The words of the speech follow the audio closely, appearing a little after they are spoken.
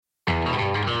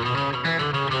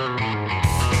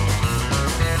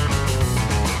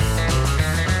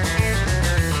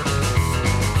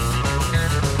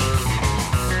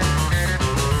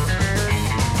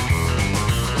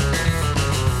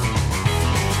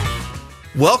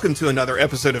Welcome to another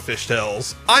episode of Fish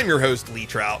Tales. I'm your host, Lee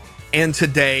Trout, and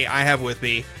today I have with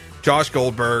me Josh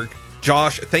Goldberg.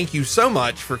 Josh, thank you so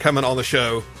much for coming on the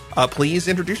show. Please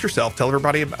introduce yourself. Tell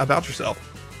everybody about yourself.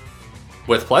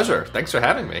 With pleasure. Thanks for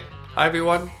having me. Hi,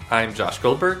 everyone. I'm Josh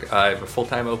Goldberg. I'm a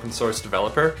full-time open source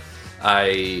developer.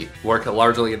 I work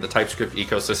largely in the TypeScript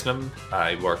ecosystem.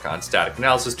 I work on static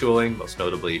analysis tooling, most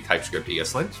notably TypeScript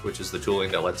ESLint, which is the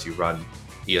tooling that lets you run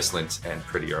ESLint and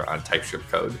Prettier on TypeScript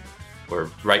code. We're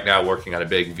right now working on a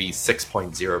big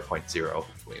v6.0.0,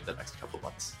 hopefully in the next couple of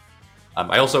months.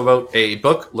 I also wrote a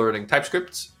book, Learning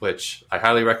TypeScript, which I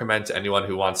highly recommend to anyone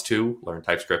who wants to learn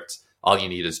TypeScript. All you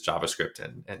need is JavaScript,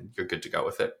 and you're good to go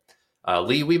with it.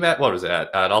 Lee, we met, what was it,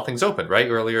 at All Things Open, right?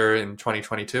 Earlier in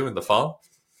 2022, in the fall?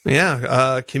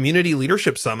 Yeah, Community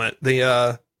Leadership Summit,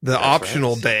 the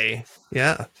optional right. day.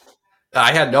 Yeah.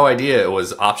 I had no idea it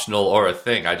was optional or a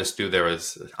thing. I just knew there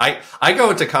was... I go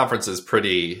into conferences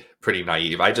pretty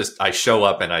naive. I show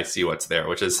up and I see what's there,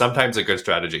 which is sometimes a good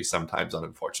strategy, sometimes,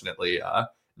 unfortunately,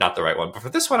 not the right one. But for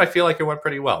this one, I feel like it went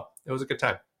pretty well. It was a good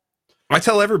time. I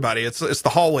tell everybody it's the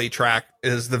hallway track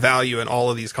is the value in all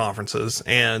of these conferences,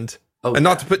 and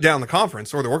not to put down the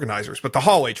conference or the organizers, but the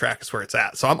hallway track is where it's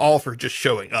at. So I'm all for just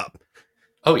showing up.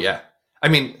 Oh yeah, I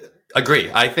mean,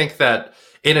 agree. I think that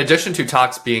in addition to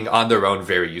talks being on their own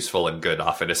very useful and good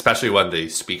often, especially when the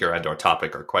speaker and or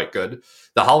topic are quite good,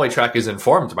 the hallway track is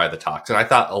informed by the talks. And I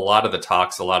thought a lot of the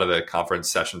talks, a lot of the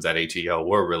conference sessions at ATO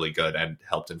were really good and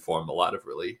helped inform a lot of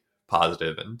really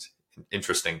positive and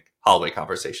interesting hallway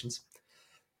conversations.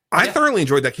 I thoroughly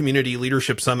enjoyed that Community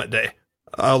Leadership Summit day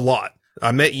a lot.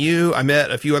 I met you. I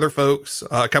met a few other folks,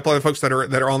 a couple other folks that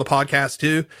are on the podcast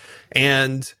too.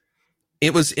 And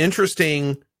it was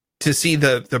interesting to see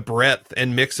the breadth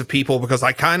and mix of people, because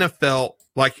I kind of felt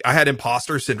like I had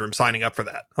imposter syndrome signing up for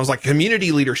that. I was like,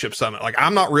 Community Leadership Summit. Like,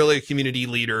 I'm not really a community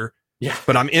leader,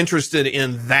 but I'm interested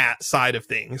in that side of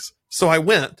things. So I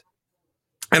went,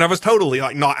 and I was totally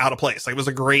like not out of place. Like, it was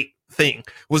a great thing.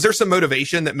 Was there some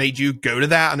motivation that made you go to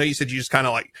that? I know you said you just kind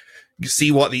of like see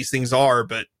what these things are,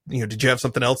 but did you have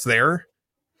something else there?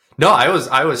 No, I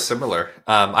was similar.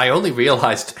 I only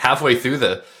realized halfway through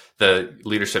the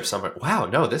leadership summit, wow,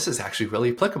 no, this is actually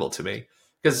really applicable to me,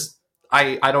 because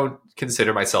I don't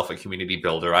consider myself a community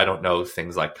builder. I don't know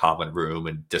things like Common Room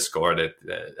and Discord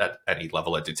at any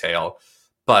level of detail.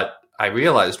 But I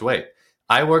realized, wait,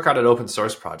 I work on an open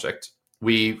source project.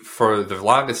 We, for the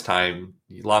longest time,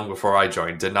 long before I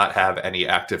joined, did not have any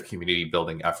active community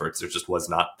building efforts. There just was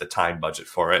not the time budget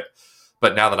for it.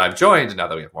 But now that I've joined, now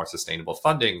that we have more sustainable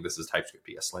funding, this is TypeScript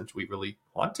ESLint, we really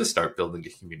want to start building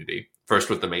a community. First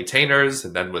with the maintainers,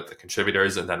 and then with the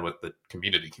contributors, and then with the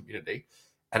community.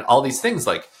 And all these things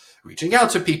like reaching out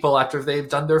to people after they've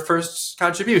done their first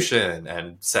contribution,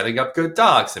 and setting up good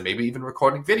docs, and maybe even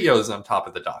recording videos on top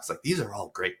of the docs. Like, these are all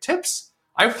great tips.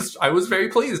 I was very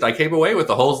pleased. I came away with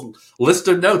a whole list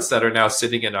of notes that are now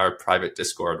sitting in our private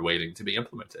Discord waiting to be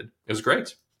implemented. It was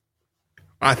great.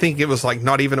 I think it was like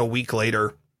not even a week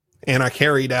later, and I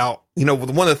carried out, one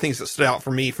of the things that stood out for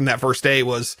me from that first day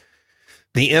was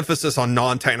the emphasis on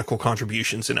non-technical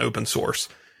contributions in open source,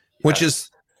 which is,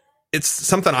 it's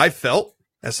something I felt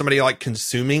as somebody like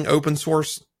consuming open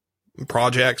source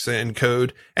projects and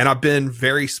code. And I've been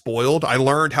very spoiled. I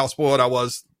learned how spoiled I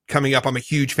was coming up. I'm a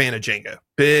huge fan of Django,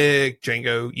 big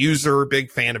Django user,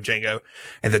 big fan of Django.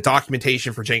 And the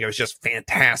documentation for Django is just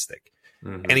fantastic.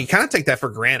 Mm-hmm. And you kind of take that for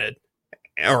granted.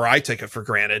 Or I take it for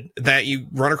granted that you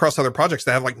run across other projects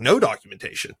that have like no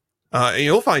documentation. And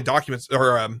you'll find documents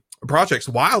or projects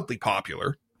wildly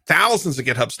popular, thousands of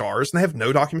GitHub stars, and they have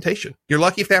no documentation. You're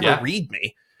lucky if they have a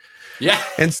README. Yeah.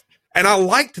 And I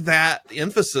liked that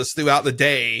emphasis throughout the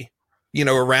day,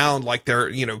 around like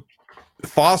their,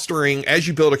 fostering, as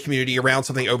you build a community around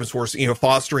something open source,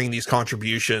 fostering these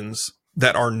contributions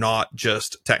that are not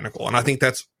just technical. And I think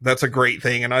that's a great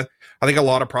thing. And I think a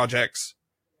lot of projects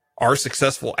are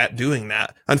successful at doing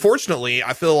that. Unfortunately,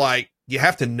 I feel like you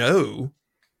have to know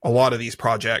a lot of these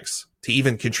projects to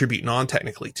even contribute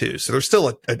non-technically too. So there's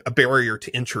still a barrier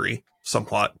to entry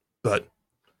somewhat, but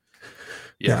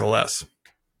nevertheless.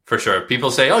 For sure. People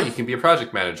say, oh, you can be a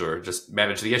project manager, just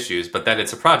manage the issues. But then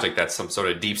it's a project that's some sort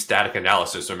of deep static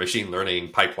analysis or machine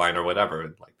learning pipeline or whatever.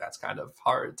 And like, that's kind of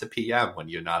hard to PM when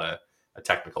you're not a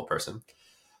technical person.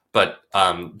 But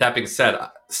that being said,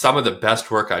 some of the best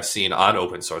work I've seen on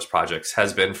open source projects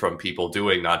has been from people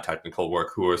doing non-technical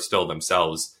work who are still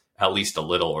themselves at least a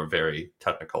little or very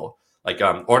technical. Like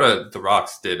Orta the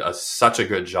Rocks did such a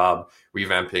good job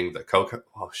revamping the Cocoa.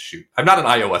 Oh shoot, I'm not an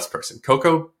iOS person.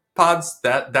 Cocoa Pods,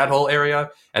 that whole area,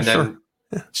 and then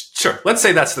Sure. Let's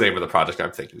say that's the name of the project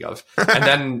I'm thinking of. And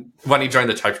then when he joined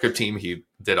the TypeScript team, he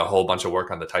did a whole bunch of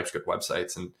work on the TypeScript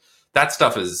websites. And that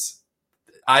stuff is,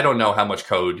 I don't know how much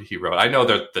code he wrote. I know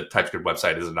that the TypeScript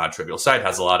website is a non-trivial site,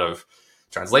 has a lot of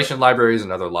translation libraries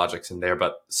and other logics in there,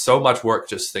 but so much work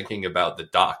just thinking about the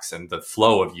docs and the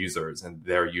flow of users and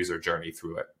their user journey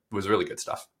through it was really good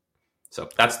stuff. So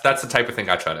that's the type of thing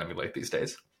I try to emulate these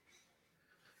days.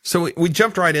 So we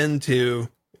jumped right into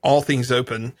all things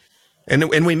open,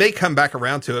 and we may come back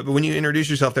around to it, but when you introduce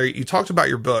yourself there, you talked about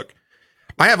your book.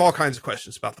 I have all kinds of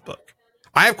questions about the book.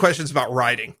 I have questions about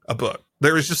writing a book.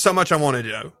 There is just so much I wanted to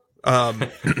know.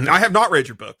 I have not read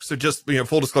your book. So just,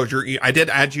 full disclosure, I did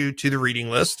add you to the reading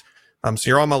list. So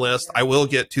you're on my list. I will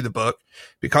get to the book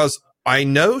because I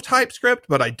know TypeScript,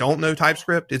 but I don't know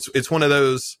TypeScript. It's one of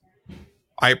those,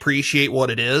 I appreciate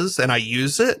what it is and I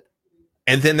use it.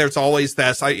 And then there's always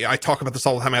this, I talk about this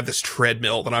all the time. I have this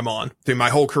treadmill that I'm on through my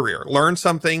whole career. Learn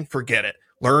something, forget it,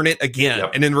 learn it again,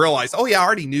 Yep. and then realize, oh yeah, I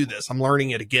already knew this. I'm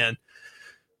learning it again.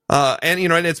 And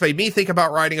it's made me think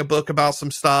about writing a book about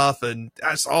some stuff and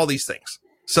that's all these things.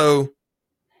 So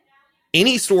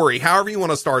any story, however you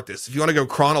want to start this, if you want to go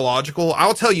chronological,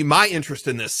 I'll tell you my interest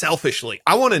in this selfishly.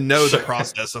 I want to know the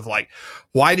process of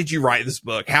why did you write this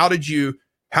book? How did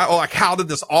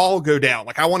this all go down?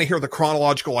 I want to hear the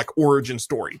chronological, origin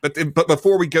story. But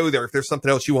before we go there, if there's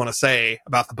something else you want to say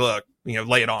about the book,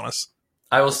 lay it on us.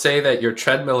 I will say that your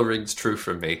treadmill rings true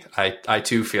for me. I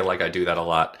too feel like I do that a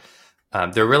lot.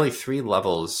 There are really three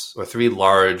levels or three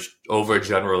large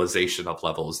overgeneralization of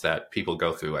levels that people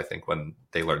go through, I think, when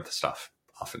they learn the stuff,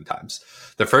 oftentimes.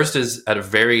 The first is at a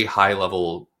very high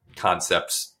level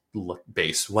concepts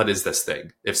base. What is this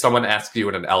thing? If someone asks you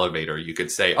in an elevator, you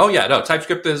could say, oh yeah, no,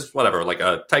 TypeScript is whatever, like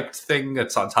a typed thing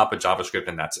that's on top of JavaScript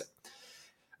and that's it,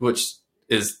 which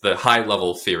is the high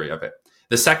level theory of it.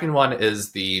 The second one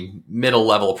is the middle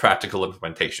level practical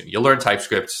implementation. You learn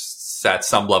TypeScript at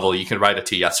some level. You can write a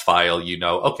TS file.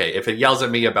 Okay, if it yells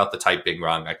at me about the type being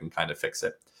wrong, I can kind of fix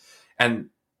it.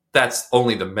 And that's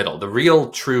only the middle. The real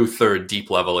true third deep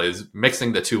level is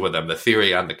mixing the two of them, the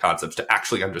theory and the concepts, to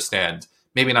actually understand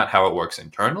maybe not how it works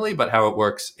internally, but how it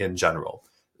works in general.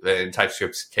 In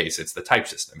TypeScript's case, it's the type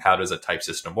system. How does a type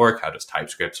system work? How does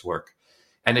TypeScript work?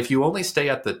 And if you only stay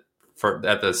at the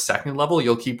second level,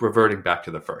 you'll keep reverting back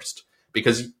to the first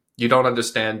because you don't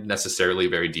understand necessarily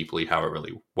very deeply how it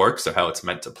really works or how it's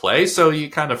meant to play. So you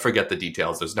kind of forget the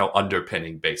details. There's no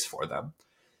underpinning base for them.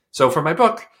 So for my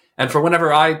book, and for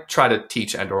whenever I try to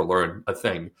teach and or learn a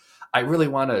thing, I really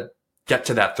want to get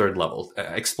to that third level,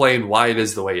 explain why it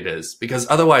is the way it is, because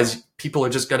otherwise people are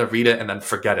just going to read it and then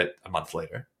forget it a month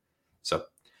later. So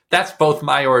that's both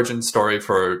my origin story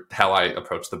for how I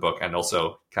approach the book and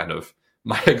also kind of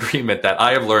my agreement that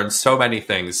I have learned so many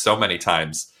things so many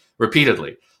times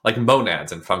repeatedly, like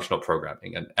monads and functional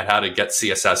programming and how to get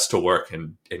CSS to work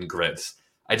in grids.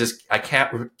 I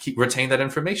can't retain that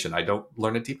information. I don't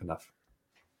learn it deep enough.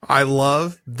 I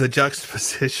love the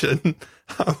juxtaposition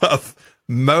of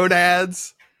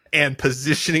monads and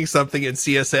positioning something in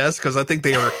CSS because I think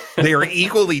they are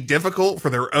equally difficult for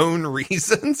their own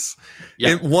reasons.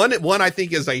 Yeah. And one I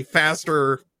think is a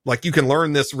faster, you can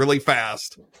learn this really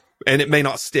fast and it may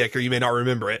not stick or you may not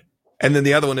remember it. And then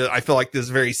the other one is, I feel like this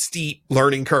very steep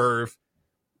learning curve.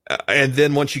 And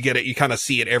then once you get it, you kind of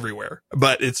see it everywhere.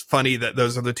 But it's funny that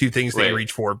those are the two things that you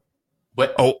reach for.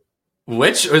 What? Oh,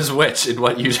 which is which in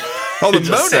what you? Oh, the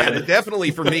monad definitely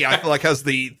for me. I feel like has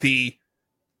the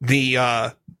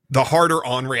harder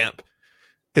on ramp.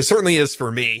 It certainly is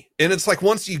for me. And it's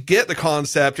once you get the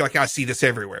concept, you're I see this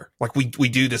everywhere. We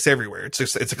do this everywhere.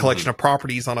 It's a collection of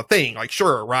properties on a thing.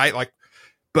 Sure, right?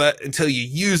 But until you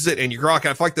use it and you grok,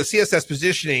 I feel like the CSS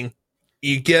positioning,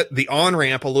 you get the on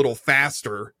ramp a little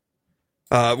faster,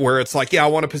 where it's I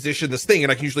want to position this thing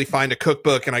and I can usually find a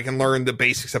cookbook and I can learn the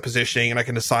basics of positioning and I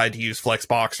can decide to use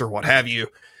Flexbox or what have you.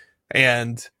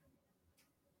 And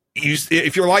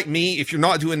if you're like me, if you're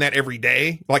not doing that every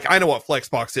day, I know what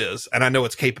Flexbox is and I know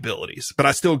its capabilities, but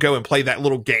I still go and play that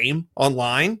little game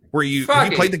online where have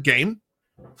you played the game?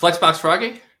 Flexbox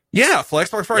Froggy? Yeah,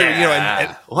 Flexbox Froggy. Yeah.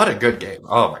 And what a good game.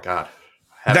 Oh my God.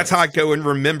 That's how I go and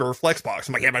remember Flexbox.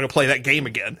 I'm I'm going to play that game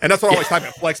again. And that's what I always type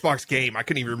in Flexbox game. I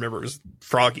couldn't even remember it was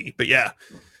Froggy, but yeah.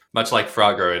 Much like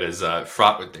Frogger, it is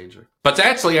fraught with danger. But to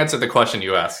actually answer the question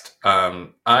you asked,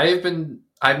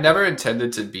 I've never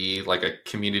intended to be a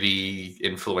community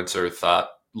influencer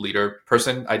thought leader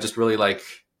person. I just really like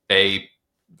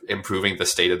improving the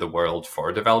state of the world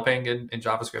for developing in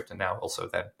JavaScript and now also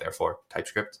therefore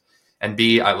TypeScript. And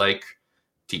B, I like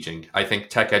teaching. I think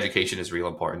tech education is real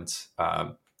important.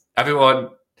 A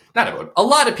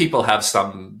lot of people have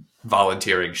some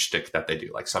volunteering shtick that they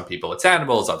do. Like some people it's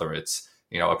animals, other it's,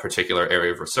 a particular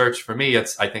area of research. For me,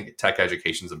 I think tech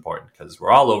education is important because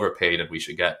we're all overpaid and we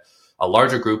should get a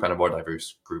larger group and a more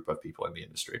diverse group of people in the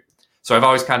industry. So I've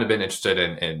always kind of been interested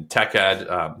in tech ed.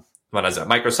 When I was at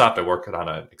Microsoft, I worked on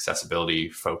an accessibility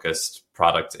focused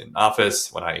product in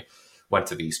Office. When I went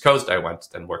to the East Coast, I went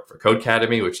and worked for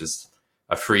Codecademy, which is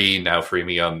a now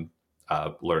freemium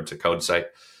learn to code site.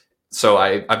 So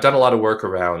I've done a lot of work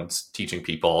around teaching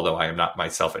people, although I am not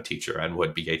myself a teacher and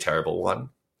would be a terrible one.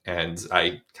 And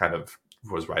I kind of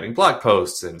was writing blog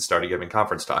posts and started giving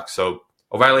conference talks. So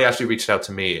O'Reilly actually reached out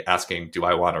to me asking, do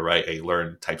I want to write a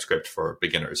Learn TypeScript for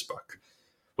Beginners book,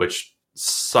 which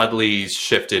suddenly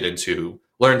shifted into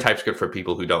Learn TypeScript for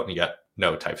people who don't yet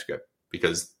know TypeScript,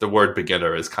 because the word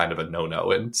beginner is kind of a no-no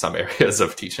in some areas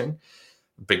of teaching.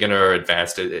 Beginner or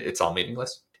advanced, it's all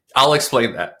meaningless. I'll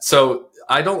explain that. So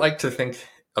I don't like to think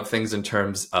of things in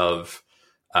terms of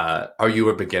are you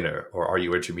a beginner or are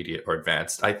you intermediate or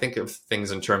advanced? I think of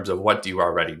things in terms of what do you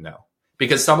already know?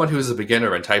 Because someone who's a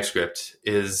beginner in TypeScript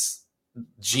is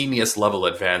genius level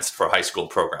advanced for high school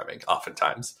programming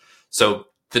oftentimes. So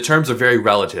the terms are very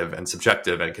relative and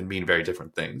subjective and can mean very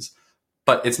different things,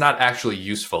 but it's not actually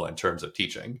useful in terms of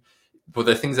teaching. But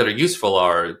the things that are useful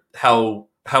are how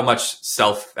much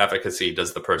self-efficacy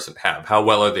does the person have? How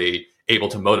well are they able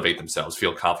to motivate themselves,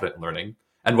 feel confident in learning?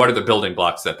 And what are the building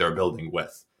blocks that they're building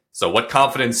with? So what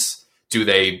confidence do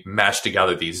they mash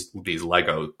together these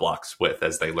Lego blocks with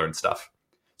as they learn stuff?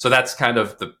 So that's kind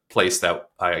of the place that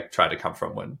I try to come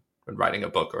from when writing a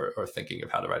book or thinking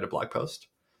of how to write a blog post.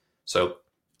 So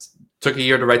it took a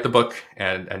year to write the book,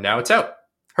 and now it's out.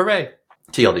 Hooray.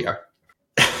 TLDR.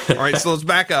 All right, so let's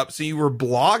back up. So you were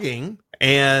blogging,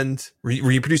 and were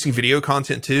you producing video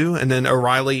content too? And then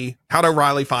how did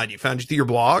O'Reilly find you? Found you through your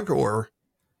blog, or?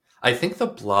 I think the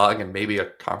blog and maybe a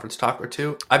conference talk or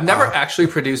two. I've never actually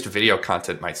produced video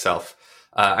content myself.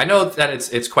 I know that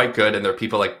it's quite good, and there are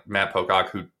people like Matt Pocock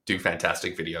who do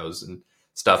fantastic videos and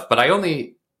stuff. But I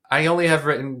only have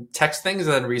written text things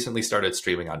and then recently started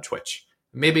streaming on Twitch.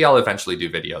 Maybe I'll eventually do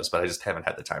videos, but I just haven't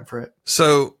had the time for it.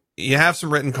 So you have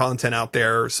some written content out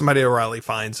there. Somebody at O'Reilly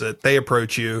finds it. They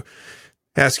approach you,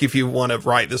 ask you if you want to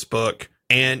write this book,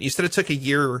 and you said it took a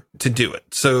year to do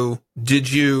it. So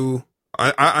did you?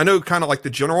 I know kind of like the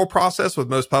general process with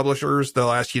most publishers,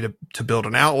 they'll ask you to build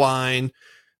an outline,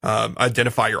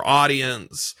 identify your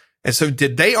audience. And so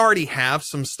did they already have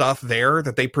some stuff there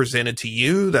that they presented to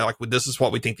you that like, well, this is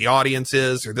what we think the audience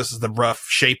is, or this is the rough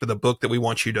shape of the book that we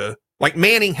want you to, like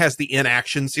Manning has the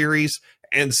inaction series.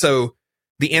 And so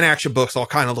the inaction books all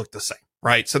kind of look the same,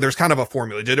 right? So there's kind of a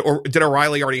formula. Did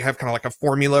O'Reilly already have kind of like a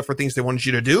formula for things they wanted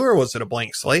you to do, or was it a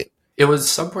blank slate? It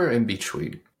was somewhere in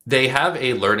between. They have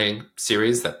a learning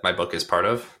series that my book is part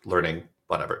of, learning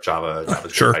whatever, Java,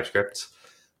 JavaScript, Sure. TypeScript.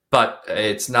 But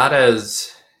it's not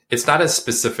as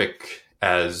specific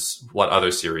as what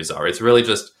other series are. It's really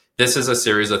just, this is a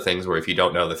series of things where if you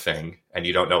don't know the thing and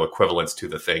you don't know equivalents to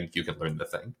the thing, you can learn the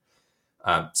thing.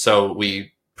 So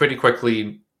we pretty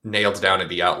quickly nailed down in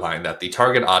the outline that the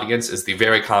target audience is the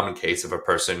very common case of a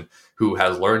person who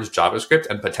has learned JavaScript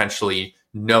and potentially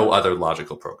no other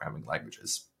logical programming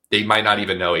languages. They might not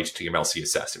even know HTML,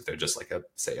 CSS if they're just like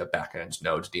a back-end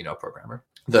Node Deno programmer.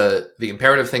 The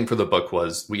imperative thing for the book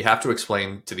was we have to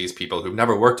explain to these people who've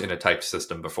never worked in a type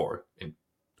system before, in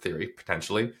theory,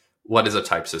 potentially, what is a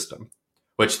type system,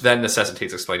 which then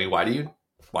necessitates explaining why do you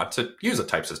want to use a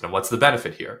type system? What's the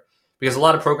benefit here? Because a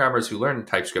lot of programmers who learn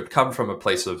TypeScript come from a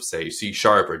place of, say, C#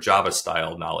 or Java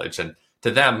style knowledge. And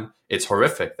to them, it's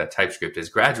horrific that TypeScript is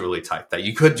gradually typed, that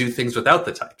you could do things without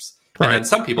the types. Right. And then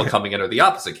some people coming in are the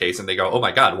opposite case, and they go, oh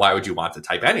my God, why would you want to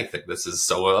type anything? This is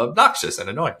so obnoxious and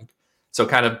annoying. So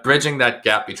kind of bridging that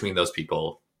gap between those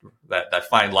people, that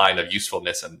fine line of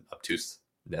usefulness and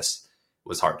obtuseness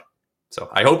was hard. So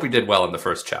I hope we did well in the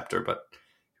first chapter, but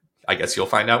I guess you'll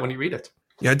find out when you read it.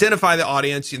 You identify the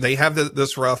audience. They have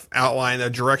this rough outline, the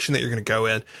direction that you're going to go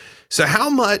in. So how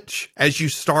much, as you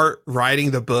start writing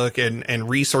the book and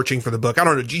researching for the book, I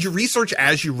don't know, did you research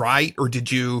as you write, or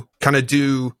did you kind of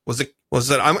was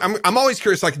it, I'm always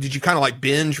curious, like, did you kind of like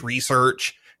binge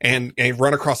research and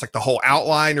run across like the whole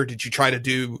outline, or did you try to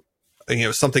do,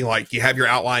 something like you have your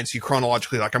outline, so you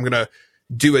chronologically, like, I'm going to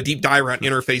do a deep dive around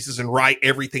interfaces and write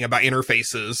everything about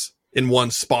interfaces in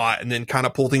one spot and then kind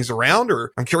of pull things around?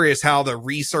 Or I'm curious how the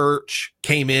research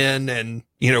came in, and,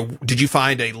 did you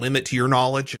find a limit to your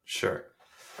knowledge? Sure.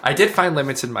 I did find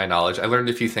limits in my knowledge. I learned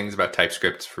a few things about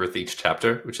TypeScript with each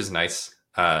chapter, which is nice.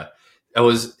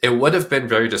 It would have been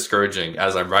very discouraging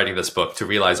as I'm writing this book to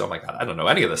realize, oh my God, I don't know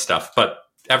any of this stuff. But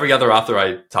every other author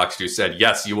I talked to said,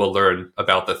 yes, you will learn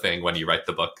about the thing when you write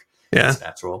the book. Yeah. It's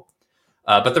natural.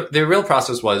 But the real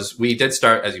process was we did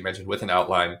start, as you mentioned, with an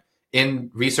outline.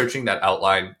 In researching that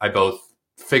outline, I both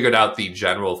figured out the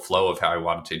general flow of how I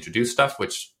wanted to introduce stuff,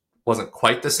 which wasn't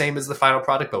quite the same as the final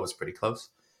product, but was pretty close.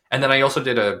 And then I also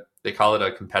did they call it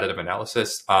a competitive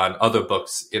analysis on other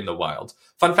books in the wild.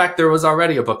 Fun fact, there was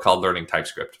already a book called Learning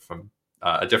TypeScript from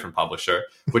a different publisher,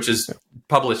 which is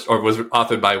published or was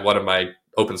authored by one of my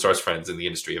open source friends in the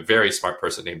industry, a very smart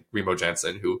person named Remo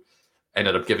Jansen, who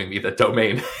ended up giving me the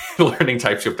domain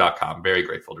learningtypescript.com. Very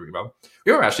grateful to Remo.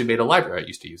 Remo actually made a library I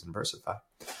used to use in Versify.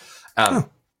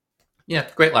 Yeah,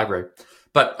 great library.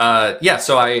 But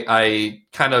so I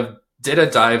kind of did a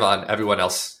dive on everyone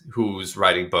else who's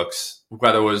writing books,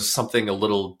 whether it was something a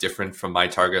little different from my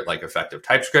target, like Effective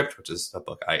TypeScript, which is a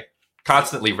book I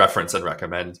constantly reference and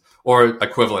recommend, or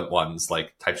equivalent ones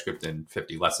like TypeScript in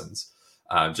 50 Lessons.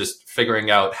 Just figuring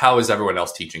out how is everyone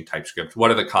else teaching TypeScript?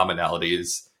 What are the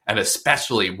commonalities? And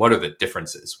especially, what are the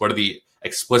differences? What are the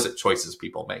explicit choices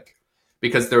people make?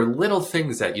 Because there are little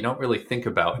things that you don't really think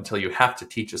about until you have to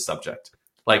teach a subject.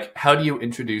 Like, how do you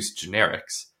introduce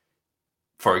generics?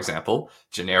 For example,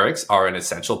 generics are an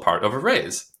essential part of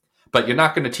arrays. But you're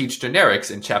not going to teach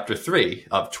generics in chapter 3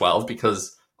 of 12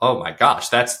 because, oh my gosh,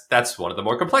 that's one of the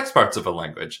more complex parts of a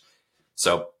language.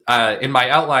 So in my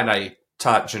outline, I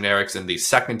taught generics in the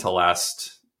second to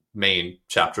last main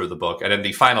chapter of the book. And in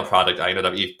the final product, I ended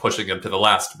up pushing them to the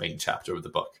last main chapter of the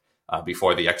book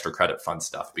before the extra credit fund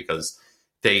stuff, because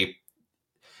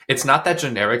it's not that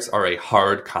generics are a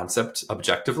hard concept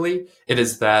objectively. It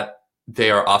is that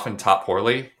they are often taught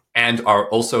poorly and are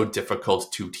also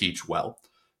difficult to teach well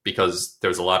because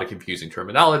there's a lot of confusing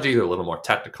terminology. They're a little more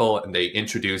technical, and they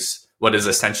introduce what is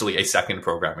essentially a second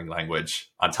programming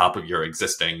language on top of your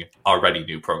existing already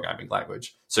new programming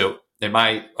language. So in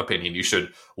my opinion, you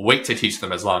should wait to teach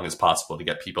them as long as possible to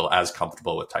get people as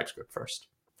comfortable with TypeScript first.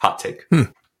 Hot take.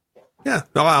 Yeah,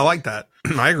 no, I like that.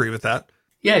 I agree with that.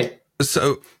 Yay.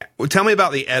 So tell me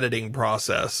about the editing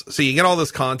process. So you get all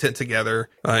this content together,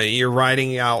 you're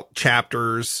writing out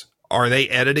chapters. Are they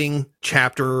editing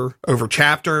chapter over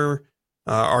chapter?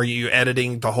 Are you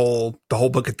editing the whole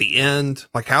book at the end?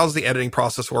 Like, how's the editing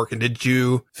process work? And did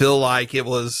you feel like it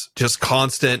was just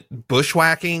constant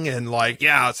bushwhacking and like,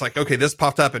 yeah, it's like, okay, this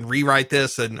popped up and rewrite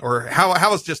this, or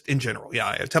how is just in general?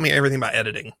 Yeah. Tell me everything about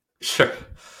editing. Sure.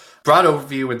 Broad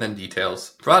overview and then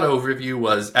details. Broad overview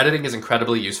was editing is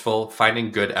incredibly useful. Finding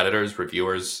good editors,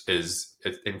 reviewers is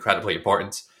incredibly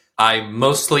important. I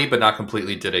mostly, but not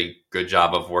completely, did a good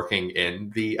job of working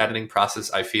in the editing process,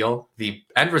 I feel. The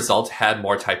end result had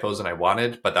more typos than I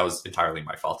wanted, but that was entirely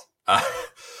my fault.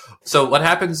 So what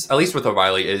happens, at least with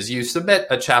O'Reilly, is you submit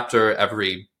a chapter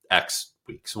every X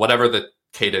weeks, whatever the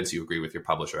cadence you agree with your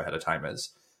publisher ahead of time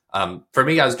is. For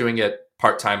me, I was doing it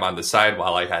part-time on the side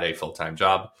while I had a full-time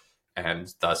job,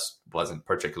 and thus wasn't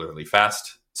particularly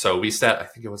fast. So we set, I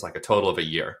think it was like a total of a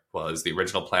year was the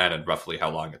original plan and roughly how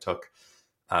long it took.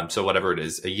 So whatever it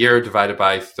is, a year divided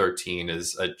by 13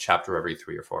 is a chapter every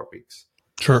 3 or 4 weeks.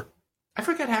 Sure. I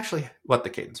forget actually what the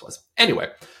cadence was. Anyway,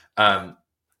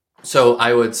 so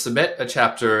I would submit a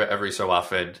chapter every so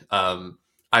often.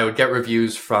 I would get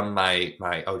reviews from my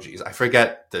I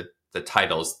forget the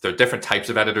titles. There are different types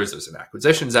of editors. There's an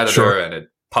acquisitions editor Sure. and a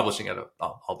publishing editor,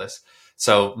 all this.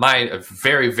 So a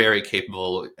very, very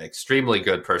capable, extremely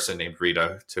good person named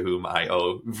Rita, to whom I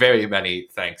owe very many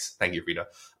thanks. Thank you, Rita.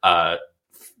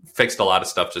 Fixed a lot of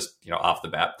stuff just, off the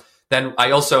bat. Then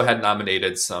I also had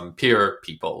nominated some peer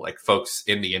people, like folks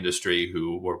in the industry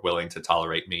who were willing to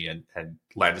tolerate me and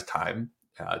lend time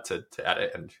to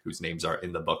edit, and whose names are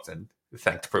in the book and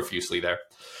thanked profusely there.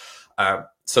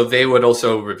 So they would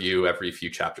also review every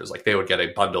few chapters. Like they would get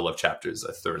a bundle of chapters,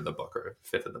 a third of the book or a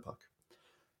fifth of the book.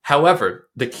 However,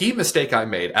 the key mistake I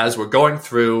made as we're going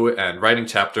through and writing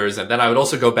chapters, and then I would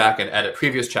also go back and edit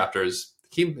previous chapters, the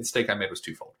key mistake I made was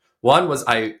twofold. One was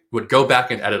I would go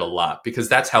back and edit a lot because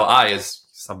that's how I, as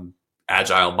some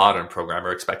agile modern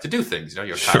programmer, expect to do things.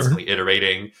 You're Sure. constantly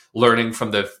iterating, learning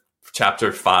from the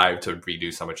chapter 5 to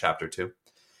redo some of chapter 2.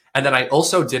 And then I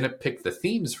also didn't pick the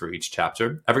themes for each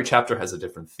chapter. Every chapter has a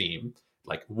different theme,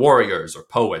 like warriors or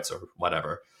poets or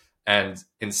whatever. And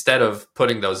instead of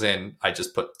putting those in, I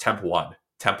just put temp 1,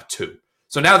 temp 2.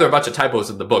 So now there are a bunch of typos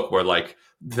in the book where like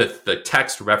the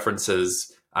text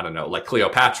references, I don't know, like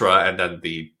Cleopatra, and then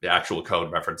the actual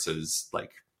code references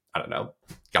like, I don't know,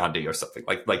 Gandhi or something,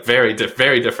 like very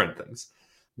different things.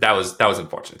 That was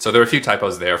unfortunate. So there were a few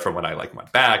typos there from when I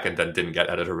went back and then didn't get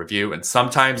editor review. And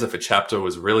sometimes if a chapter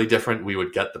was really different, we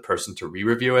would get the person to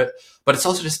re-review it. But it's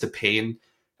also just a pain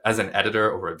as an editor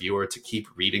or reviewer to keep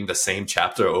reading the same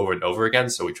chapter over and over again.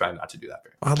 So we try not to do that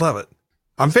very much. I love it.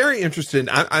 I'm very interested.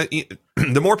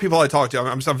 The more people I talk to,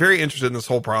 I'm very interested in this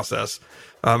whole process.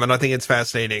 And I think it's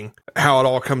fascinating how it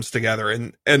all comes together,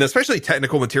 and especially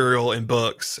technical material in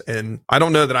books. And I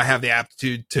don't know that I have the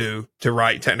aptitude to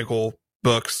write technical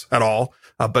books at all,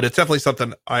 but it's definitely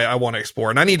something I want to explore.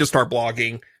 And I need to start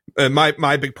blogging.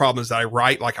 My big problem is that I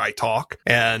write like I talk,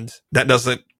 and that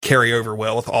doesn't carry over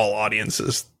well with all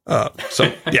audiences.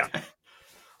 So yeah.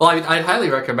 Well, I'd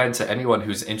highly recommend to anyone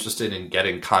who's interested in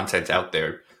getting content out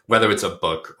there, whether it's a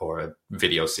book or a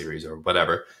video series or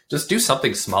whatever, just do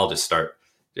something small to start.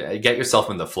 Get yourself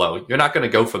in the flow. You're not going to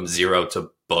go from 0 to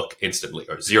book instantly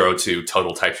or 0 to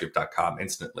totaltypescript.com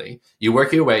instantly. You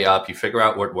work your way up, you figure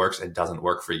out what works and doesn't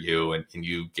work for you, and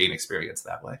you gain experience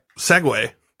that way.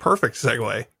 Segue. Perfect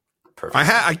segue. Perfect.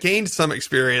 I gained some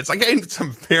experience. I gained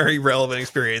some very relevant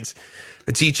experience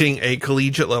teaching a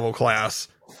collegiate level class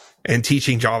and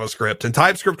teaching JavaScript. And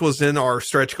TypeScript was in our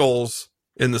stretch goals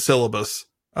in the syllabus.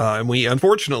 And we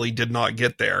unfortunately did not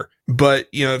get there. But,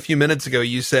 a few minutes ago,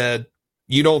 you said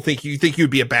you think you'd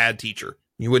be a bad teacher.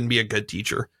 You wouldn't be a good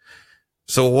teacher.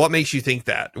 So what makes you think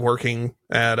that, working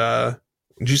at,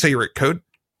 did you say you were at Code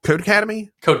Academy?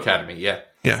 Code Academy, yeah.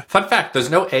 Yeah. Fun fact, there's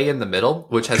no A in the middle,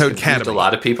 which has confused a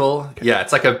lot of people. Okay. Yeah,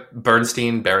 it's like a Bears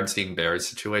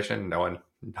situation. No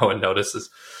one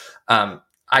notices.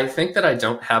 I think that I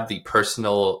don't have the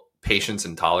personal patience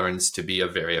and tolerance to be a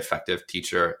very effective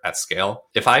teacher at scale.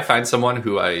 If I find someone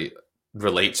who I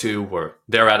relate to, or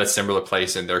they're at a similar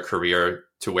place in their career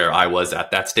to where I was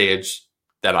at that stage,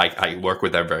 then I work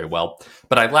with them very well.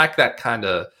 But I lack that kind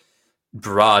of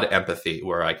broad empathy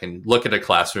where I can look at a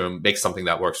classroom, make something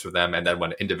that works for them, and then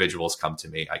when individuals come to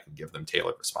me, I can give them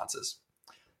tailored responses.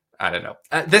 I don't know.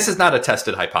 This is not a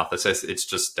tested hypothesis. It's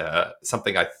just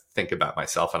something I think about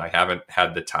myself, and I haven't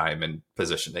had the time and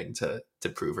positioning to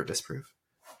prove or disprove.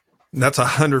 That's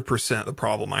 100% the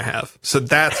problem I have. So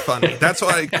that's funny. That's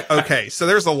why. Okay. So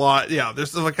there's a lot. Yeah.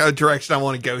 There's like a direction I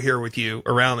want to go here with you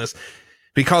around this,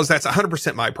 because that's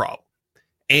 100% my problem.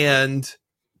 And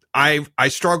I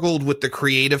struggled with the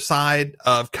creative side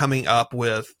of coming up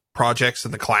with projects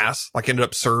in the class. Like, ended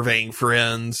up surveying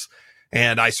friends,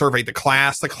 and I surveyed the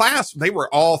class. The class, they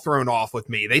were all thrown off with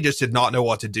me. They just did not know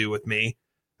what to do with me.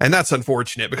 And that's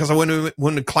unfortunate, because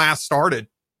when the class started,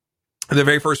 the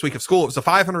very first week of school, it was a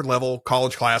 500 level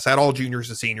college class, had all juniors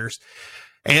and seniors.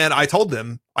 And I told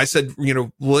them, I said,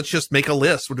 let's just make a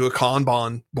list. We'll do a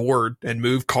Kanban board and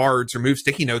move cards or move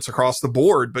sticky notes across the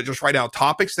board, but just write out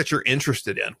topics that you're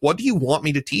interested in. What do you want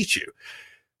me to teach you?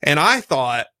 And I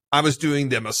thought I was doing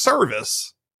them a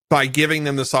service by giving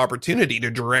them this opportunity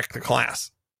to direct the class.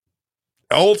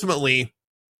 Ultimately,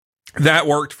 that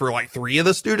worked for like 3 of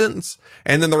the students,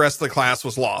 and then the rest of the class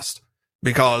was lost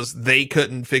because they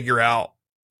couldn't figure out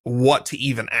what to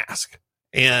even ask.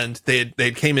 And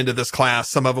they came into this class,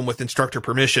 some of them with instructor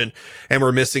permission, and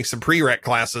were missing some prereq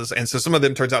classes. And so some of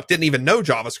them, turns out, didn't even know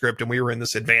JavaScript, and we were in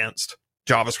this advanced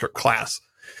JavaScript class.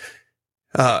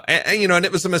 And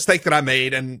it was a mistake that I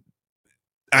made. And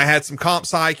I had some comp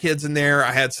sci kids in there.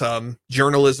 I had some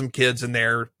journalism kids in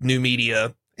there, new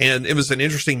media. And it was an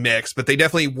interesting mix, but they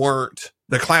definitely weren't,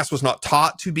 the class was not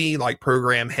taught to be like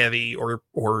program heavy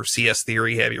or CS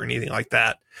theory heavy or anything like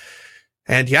that.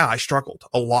 And yeah, I struggled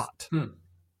a lot.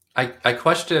 I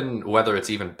question whether it's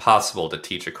even possible to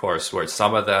teach a course where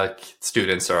some of the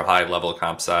students are high level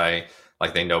comp sci,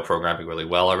 like they know programming really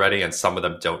well already, and some of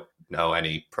them don't know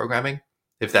any programming.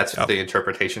 If that's the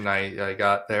interpretation I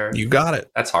got there. You got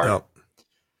it. That's hard. Yep.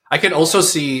 I can also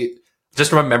see,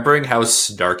 just remembering how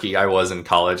snarky I was in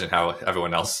college and how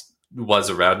everyone else was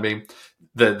around me,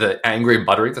 the angry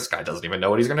muttering, this guy doesn't even know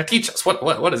what he's going to teach us.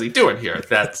 What is he doing here?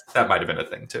 That might have been a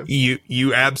thing too.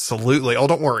 You absolutely. Oh,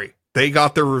 don't worry. They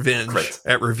got their revenge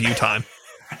at review time.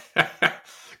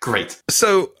 Great.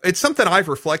 So it's something I've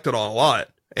reflected on a lot.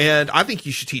 And I think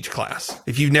you should teach class.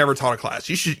 If you've never taught a class,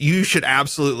 you should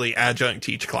absolutely adjunct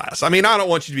teach class. I mean, I don't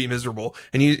want you to be miserable.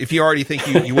 And if you already think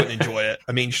you wouldn't enjoy it,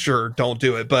 I mean, sure, don't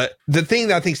do it. But the thing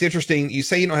that I think is interesting, you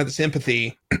say you don't have this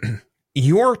empathy.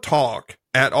 Your talk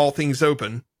at All Things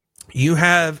Open, you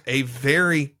have a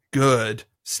very good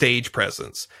stage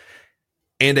presence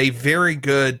and a very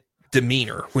good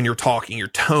demeanor when you're talking. Your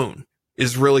tone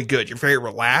is really good. You're very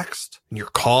relaxed and you're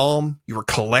calm. You're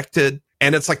collected.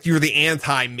 And it's like you're the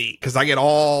anti-me, because I get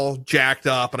all jacked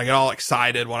up and I get all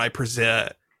excited when I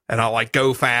present and I'll like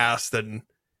go fast. And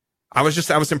I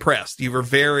was impressed. You were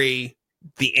very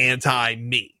the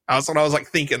anti-me. That's what I was like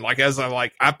thinking, like, as I'm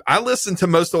like, I listened to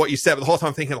most of what you said, but the whole time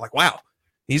I'm thinking like, wow,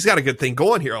 he's got a good thing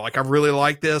going here. Like, I really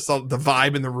like this. The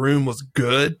vibe in the room was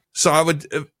good. So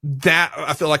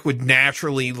I feel like would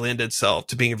naturally lend itself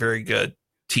to being a very good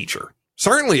teacher.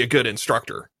 certainly a good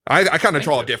instructor. I kind of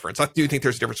draw you. a difference. I do think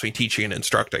there's a difference between teaching and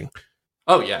instructing.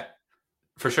 Oh, yeah,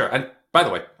 for sure. And by the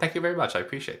way, thank you very much. I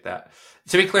appreciate that.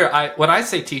 To be clear, when I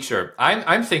say teacher,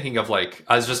 I'm thinking of like,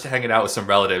 I was just hanging out with some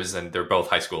relatives and they're both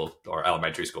high school or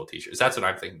elementary school teachers. That's what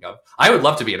I'm thinking of. I would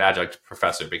love to be an adjunct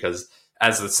professor because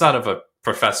as the son of a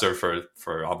professor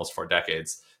for almost 4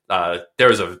 decades,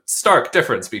 there's a stark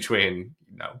difference between,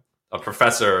 a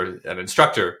professor, an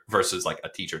instructor versus like a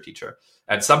teacher.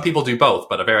 And some people do both,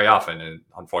 but very often, and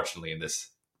unfortunately in this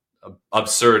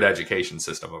absurd education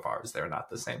system of ours, they're not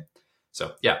the same.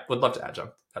 So yeah, would love to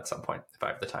adjunct at some point if I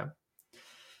have the time.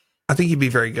 I think you'd be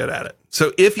very good at it.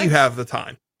 So if you have the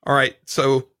time, all right.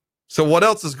 So what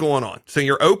else is going on? So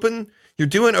you're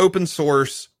doing open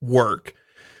source work.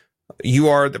 You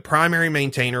are the primary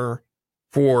maintainer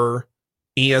for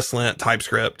ESLint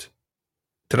TypeScript.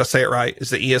 Did I say it right? Is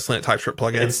the ESLint TypeScript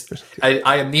plugin?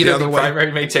 I am neither the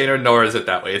primary maintainer nor is it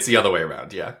that way. It's the other way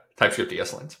around. Yeah. TypeScript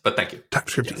ESLint. But thank you.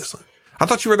 TypeScript ESLint. I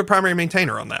thought you were the primary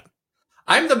maintainer on that.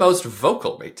 I'm the most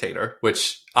vocal maintainer,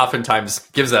 which oftentimes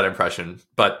gives that impression.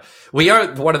 But we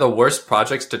are one of the worst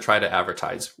projects to try to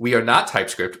advertise. We are not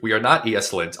TypeScript. We are not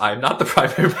ESLint. I am not the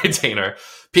primary maintainer.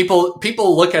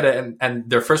 People look at it and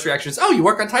their first reaction is, "Oh, you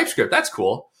work on TypeScript. That's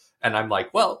cool." And I'm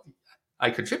like, "Well,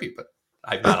 I contribute, but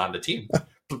I'm not on the team.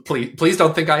 Please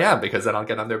don't think I am, because then I'll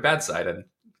get on their bad side." And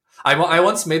I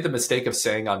once made the mistake of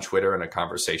saying on Twitter in a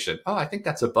conversation, "Oh, I think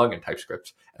that's a bug in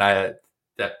TypeScript," and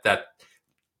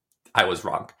I was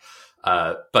wrong.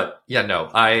 But yeah, no,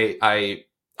 I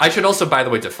should also, by the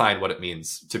way, define what it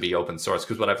means to be open source,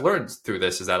 because what I've learned through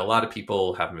this is that a lot of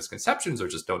people have misconceptions or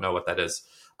just don't know what that is.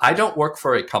 I don't work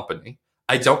for a company.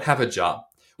 I don't have a job,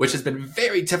 which has been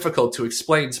very difficult to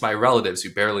explain to my relatives who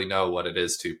barely know what it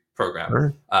is to program.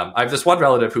 Sure. I have this one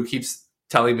relative who keeps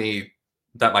telling me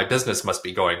that my business must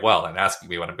be going well and asking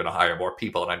me when I'm going to hire more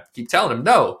people. And I keep telling him,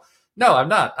 no, I'm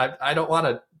not. I don't want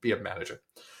to be a manager.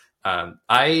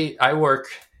 I work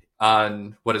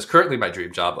on what is currently my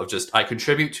dream job of I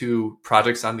contribute to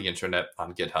projects on the internet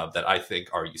on GitHub that I think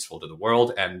are useful to the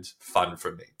world and fun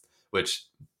for me, which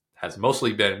has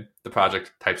mostly been the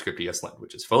project TypeScript ESLint,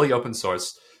 which is fully open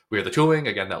source. We are the tooling,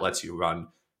 again, that lets you run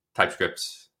TypeScript,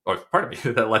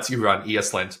 that lets you run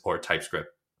ESLint or TypeScript.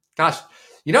 Gosh,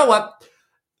 you know what?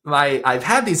 I've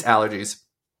had these allergies.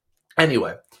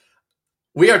 Anyway,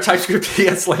 we are TypeScript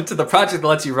ESLint, the project that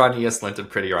lets you run ESLint and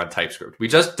Prettier on TypeScript. We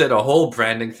just did a whole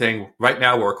branding thing. Right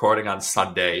now, we're recording on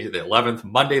Sunday, the 11th.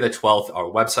 Monday, the 12th, our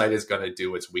website is going to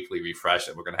do its weekly refresh,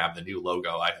 and we're going to have the new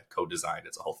logo I had co-designed.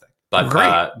 It's a whole thing. But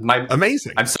great.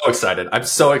 Amazing. I'm so excited. I'm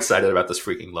so excited about this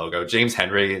freaking logo. James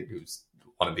Henry, who's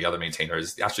one of the other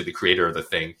maintainers, actually the creator of the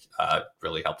thing,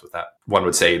 really helped with that. One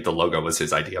would say the logo was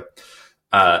his idea.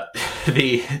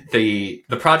 The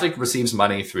project receives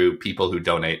money through people who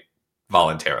donate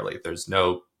voluntarily. There's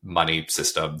no money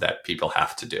system that people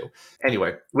have to do.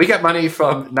 Anyway, we get money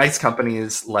from nice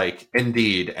companies like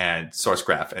Indeed and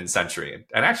SourceGraph and Sentry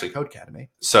and actually Codecademy.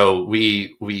 So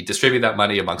we distribute that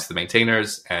money amongst the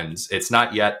maintainers, and it's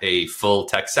not yet a full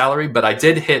tech salary, but I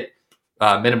did hit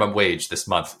minimum wage this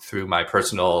month through my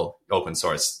personal open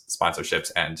source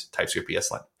sponsorships and TypeScript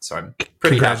ESLint. So I'm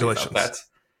pretty happy about that.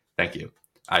 Thank you.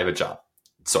 I have a job,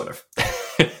 sort of.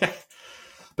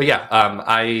 But yeah,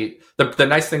 the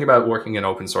nice thing about working in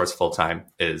open source full time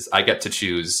is I get to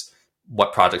choose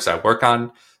what projects I work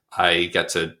on. I get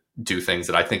to do things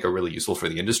that I think are really useful for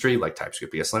the industry, like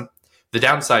TypeScript ESLint. The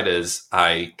downside is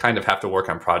I kind of have to work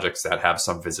on projects that have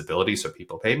some visibility so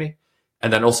people pay me.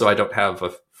 And then also I don't have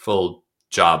a full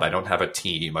job. I don't have a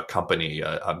team, a company,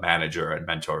 a manager and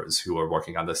mentors who are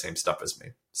working on the same stuff as me.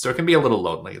 So it can be a little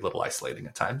lonely, a little isolating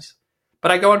at times.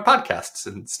 But I go on podcasts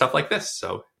and stuff like this.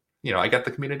 So, I get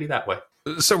the community that way.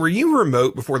 So were you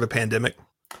remote before the pandemic?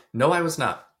 No, I was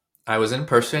not. I was in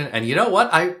person. And you know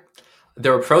what?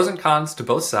 There were pros and cons to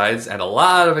both sides and a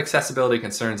lot of accessibility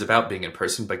concerns about being in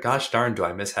person. But gosh darn, do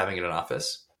I miss having an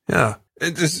office. Yeah.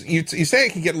 It just, you say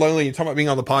it can get lonely. You talk about being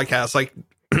on the podcast. Like,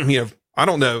 I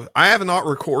don't know. I have not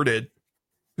recorded.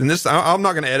 And this, I'm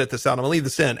not going to edit this out. I'm going to leave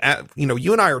this in.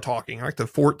 You and I are talking, like the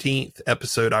 14th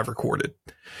episode I've recorded.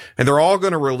 And they're all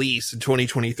going to release in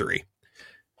 2023.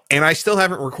 And I still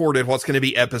haven't recorded what's going to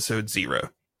be episode 0.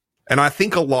 And I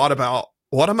think a lot about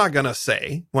what am I going to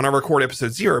say when I record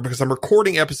episode 0, because I'm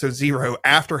recording episode 0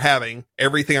 after having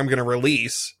everything I'm going to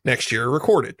release next year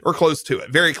recorded or close to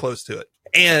it, very close to it.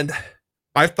 And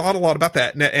I've thought a lot about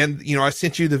that. And I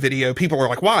sent you the video. People are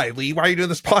like, why, Lee? Why are you doing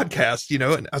this podcast?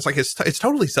 And I was like, it's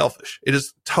totally selfish. It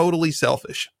is totally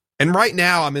selfish. And right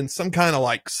now I'm in some kind of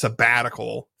like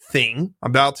sabbatical thing.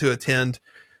 I'm about to attend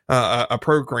a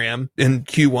program in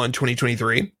Q1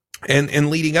 2023. And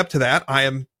leading up to that, I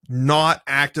am not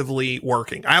actively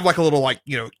working. I have like a little like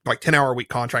 10-hour a week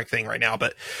contract thing right now,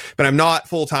 but I'm not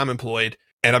full-time employed,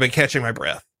 and I've been catching my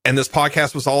breath. And this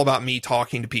podcast was all about me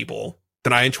talking to people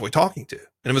that I enjoy talking to.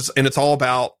 And it's all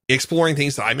about exploring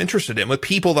things that I'm interested in with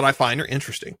people that I find are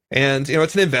interesting. And,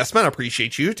 it's an investment. I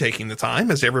appreciate you taking the time,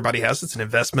 as everybody has. It's an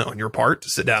investment on your part to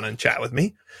sit down and chat with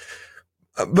me.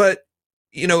 But,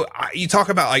 you talk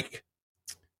about like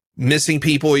missing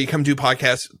people. You come do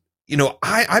podcasts.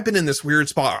 I've been in this weird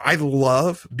spot. I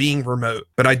love being remote,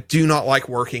 but I do not like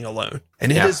working alone.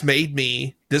 And it has made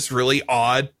me this really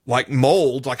odd, like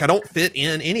mold. Like I don't fit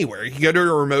in anywhere. You go to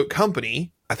a remote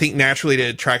company, I think naturally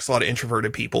it attracts a lot of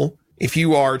introverted people. If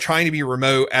you are trying to be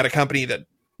remote at a company that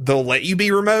they'll let you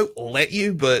be remote,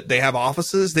 but they have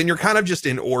offices, then you're kind of just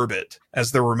in orbit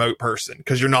as the remote person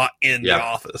because you're not in the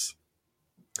office.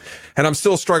 And I'm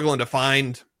still struggling to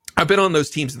find, I've been on those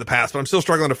teams in the past, but I'm still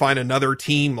struggling to find another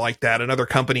team like that, another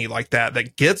company like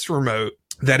that gets remote,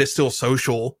 that is still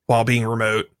social while being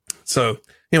remote. So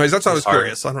anyways, that's what I was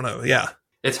curious. I don't know. Yeah.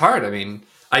 It's hard. I mean,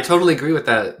 I totally agree with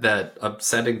that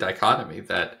upsetting dichotomy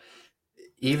that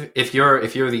even if you're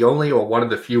the only or one of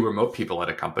the few remote people at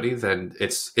a company, then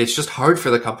it's just hard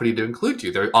for the company to include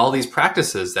you. There are all these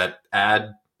practices that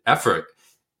add effort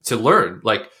to learn.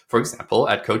 Like, for example,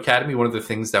 at Codecademy, one of the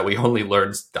things that we only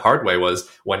learned the hard way was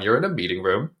when you're in a meeting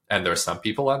room and there's some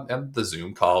people on the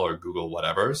Zoom call or Google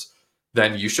whatever's,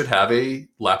 then you should have a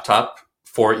laptop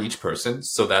for each person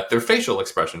so that their facial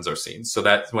expressions are seen. So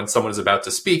that when someone is about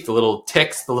to speak, the little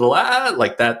ticks, the little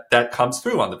like that comes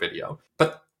through on the video.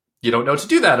 But you don't know to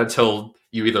do that until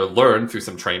you either learn through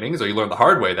some trainings or you learn the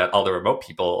hard way that all the remote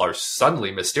people are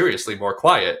suddenly mysteriously more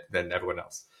quiet than everyone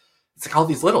else. It's like all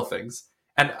these little things.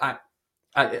 And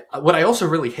what I also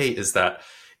really hate is that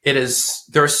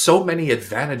there are so many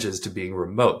advantages to being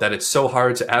remote that it's so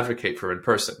hard to advocate for in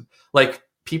person. Like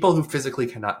people who physically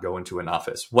cannot go into an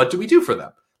office, what do we do for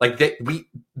them? Like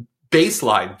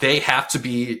baseline, they have to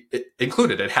be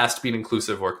included. It has to be an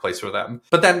inclusive workplace for them.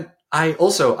 But then I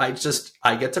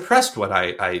get depressed when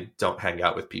I don't hang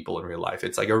out with people in real life.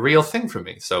 It's like a real thing for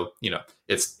me. So,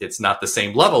 it's not the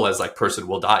same level as like person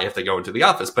will die if they go into the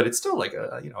office, but it's still like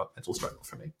a mental struggle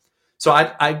for me. So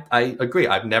I agree.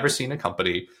 I've never seen a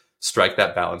company strike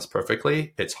that balance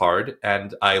perfectly. It's hard.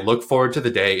 And I look forward to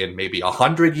the day in maybe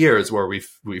 100 years where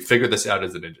we figure this out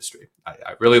as an industry.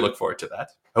 I really look forward to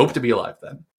that. I hope to be alive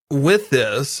then. With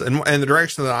this and the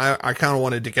direction that I kind of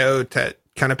wanted to go to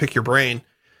kind of pick your brain,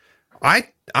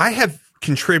 I have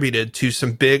contributed to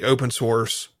some big open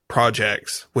source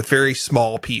projects with very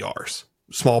small PRs,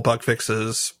 small bug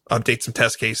fixes, update some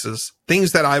test cases,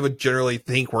 things that I would generally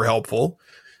think were helpful.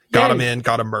 Got them in,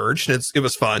 got them merged. And it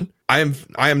was fun. I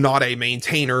am not a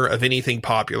maintainer of anything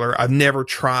popular. I've never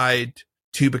tried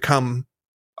to become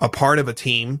a part of a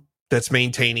team that's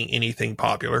maintaining anything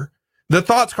popular. The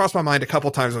thoughts crossed my mind a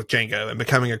couple times with Django and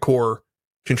becoming a core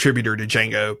contributor to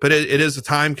Django, but it is a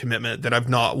time commitment that I've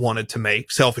not wanted to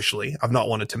make. Selfishly, I've not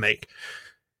wanted to make.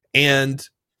 And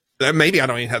maybe I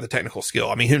don't even have the technical skill.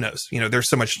 I mean, who knows? There's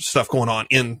so much stuff going on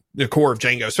in the core of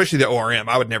Django, especially the ORM.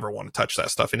 I would never want to touch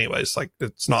that stuff anyways. Like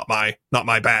it's not my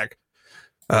bag.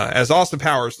 As Austin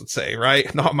Powers would say,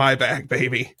 right? Not my bag,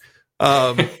 baby.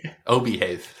 Oh,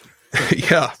 behave.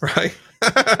 Yeah, right.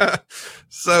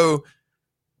 So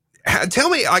tell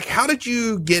me, like, how did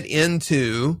you get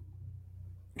into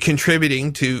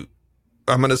contributing to,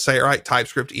 I'm going to say it right,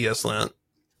 TypeScript ESLint?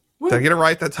 Did I get it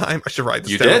right that time? I should write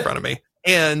this down in front of me.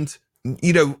 And,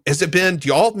 has it been, do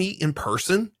y'all meet in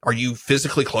person? Are you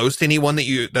physically close to anyone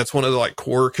that's one of the like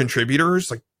core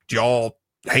contributors? Like, do y'all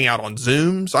hang out on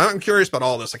Zooms? I'm curious about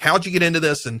all this. Like, how'd you get into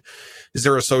this? And is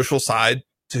there a social side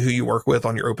to who you work with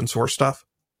on your open source stuff?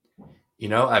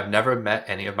 I've never met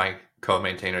any of my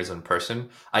co-maintainers in person.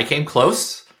 I came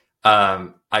close.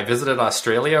 I visited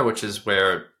Australia, which is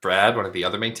where Brad, one of the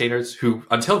other maintainers, who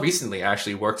until recently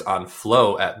actually worked on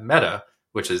Flow at Meta,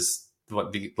 which is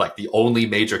the only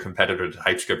major competitor to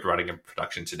TypeScript running in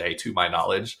production today, to my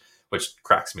knowledge, which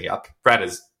cracks me up. Brad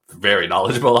is very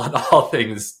knowledgeable on all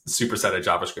things superset of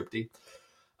JavaScript-y.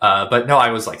 But no,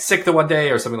 I was like sick the one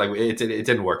day or something like it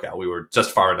didn't work out. We were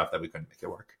just far enough that we couldn't make it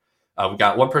work. We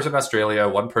got one person in Australia,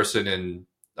 one person in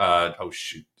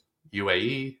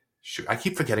UAE. Shoot, I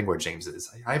keep forgetting where James is.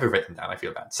 I have it written down. I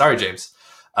feel bad. Sorry, James.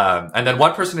 And then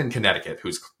one person in Connecticut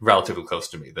who's relatively close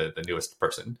to me, the newest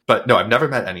person. But no, I've never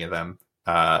met any of them.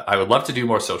 I would love to do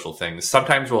more social things.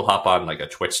 Sometimes we'll hop on like a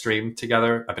Twitch stream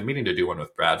together. I've been meaning to do one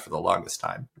with Brad for the longest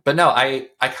time. But no, I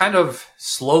kind of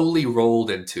slowly rolled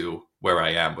into where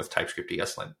I am with TypeScript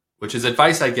ESLint, which is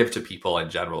advice I give to people in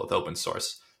general with open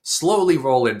source. Slowly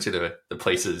roll into the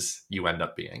places you end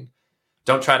up being.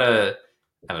 Don't try to,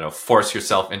 I don't know, force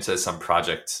yourself into some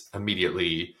project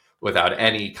immediately without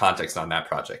any context on that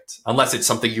project, unless it's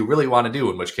something you really want to do,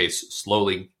 in which case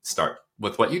slowly start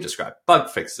with what you described: bug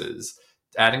fixes,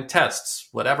 adding tests,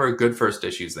 whatever good first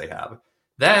issues they have.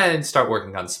 Then start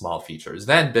working on small features,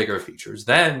 then bigger features,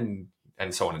 then,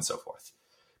 and so on and so forth.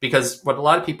 Because what a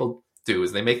lot of people do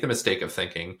is they make the mistake of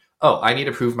thinking, oh, I need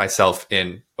to prove myself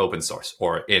in open source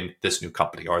or in this new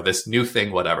company or this new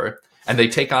thing, whatever. And they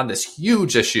take on this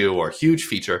huge issue or huge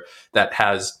feature that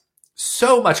has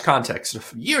so much context,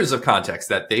 years of context,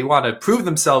 that they want to prove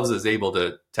themselves as able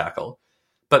to tackle.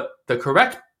 But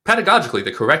pedagogically,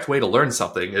 the correct way to learn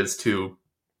something is to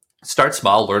start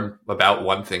small, learn about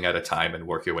one thing at a time, and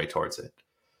work your way towards it.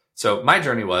 So my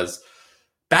journey was,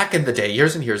 back in the day,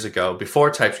 years and years ago, before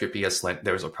TypeScript ESLint,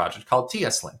 there was a project called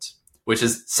TSLint, which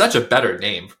is such a better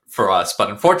name for us. But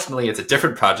unfortunately, it's a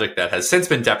different project that has since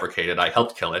been deprecated. I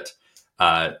helped kill it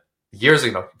years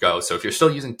ago. So if you're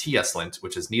still using TSLint,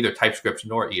 which is neither TypeScript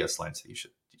nor ESLint, you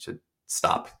should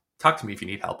stop. Talk to me if you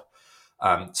need help.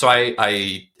 So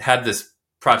I had this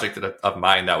project of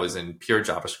mine that was in pure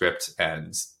JavaScript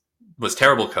and was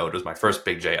terrible code. It was my first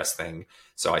big JS thing.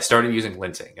 So I started using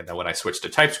linting. And then when I switched to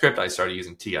TypeScript, I started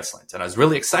using TSLint. And I was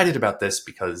really excited about this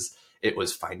because it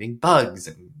was finding bugs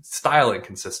and style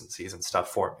inconsistencies and stuff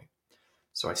for me.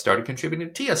 So I started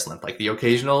contributing to TSLint, like the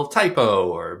occasional typo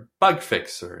or bug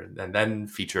fix, and then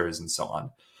features and so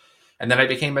on. And then I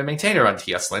became a maintainer on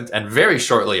TSLint. And very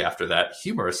shortly after that,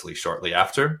 humorously shortly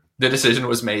after, the decision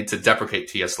was made to deprecate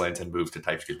TSLint and move to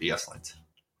TypeScript ESLint.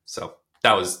 So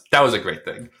that was a great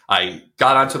thing. I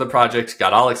got onto the project,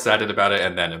 got all excited about it,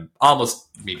 and then almost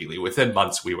immediately, within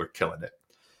months, we were killing it.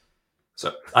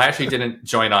 So I actually didn't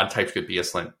join on TypeScript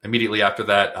ESLint immediately after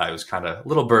that. I was kind of a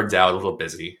little burned out, a little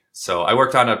busy. So I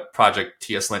worked on a project,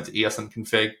 TSLint to ESLint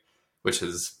config, which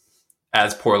is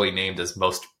as poorly named as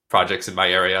most projects in my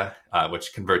area,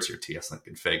 which converts your TSLint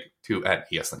config to an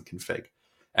ESLint config.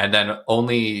 And then I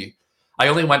only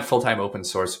went full-time open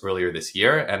source earlier this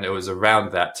year, and it was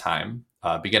around that time,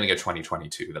 beginning of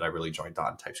 2022, that I really joined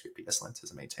on TypeScript ESLint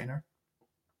as a maintainer.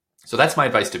 So that's my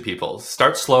advice to people.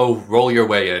 Start slow, roll your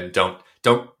way in.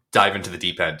 Don't dive into the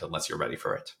deep end unless you're ready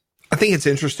for it. I think it's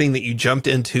interesting that you jumped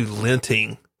into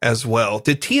linting as well.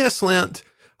 Did TSLint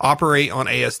operate on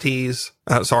ASTs?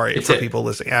 For people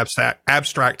listening,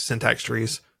 abstract syntax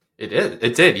trees.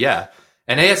 It did, yeah.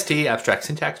 An AST, abstract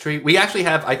syntax tree. We actually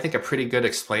have, I think, a pretty good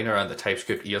explainer on the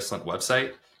TypeScript ESLint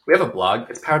website. We have a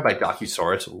blog. It's powered by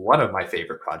Docusaurus, one of my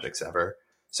favorite projects ever.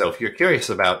 So if you're curious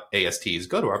about ASTs,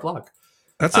 go to our blog.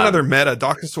 That's another meta.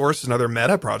 Docusaurus is another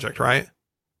meta project, right?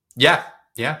 Yeah.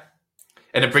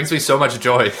 And it brings me so much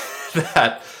joy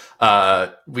that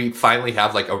we finally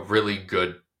have like a really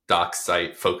good doc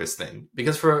site focus thing.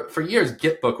 Because for years,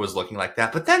 Gitbook was looking like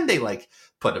that. But then they like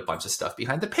put a bunch of stuff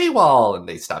behind the paywall and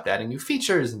they stopped adding new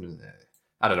features. And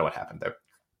I don't know what happened there.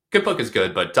 Gitbook is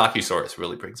good, but Docusaurus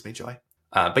really brings me joy.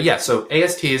 But yeah, so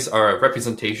ASTs are a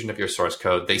representation of your source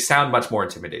code. They sound much more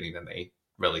intimidating than they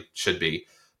really should be.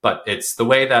 But it's the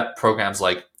way that programs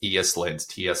like ESLint,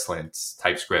 TSLint,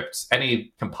 TypeScript,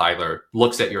 any compiler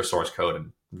looks at your source code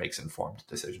and makes informed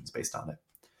decisions based on it.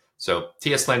 So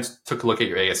TSLint took a look at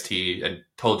your AST and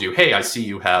told you, hey, I see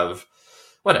you have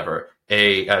whatever,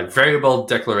 a variable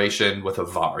declaration with a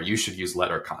var. You should use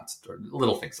letter const or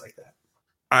little things like that.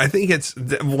 I think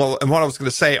and what I was going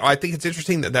to say, I think it's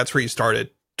interesting that that's where you started.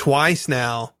 Twice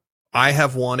now, I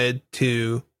have wanted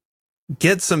to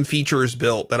get some features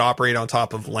built that operate on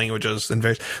top of languages and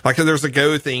like there's a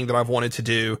Go thing that I've wanted to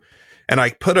do, and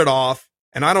I put it off.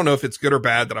 And I don't know if it's good or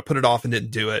bad that I put it off and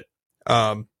didn't do it.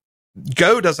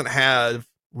 Go doesn't have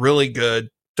really good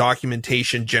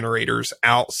documentation generators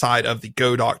outside of the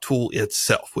GoDoc tool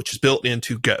itself, which is built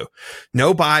into Go.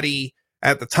 Nobody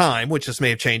at the time, which this may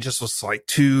have changed, this was like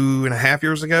 2.5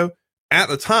 years ago. At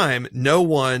the time, no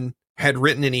one had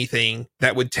written anything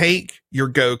that would take your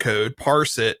Go code,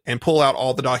 parse it, and pull out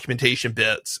all the documentation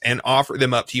bits and offer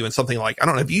them up to you in something like, I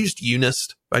don't know, have you used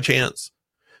Unist by chance?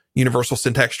 Universal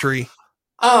Syntax Tree?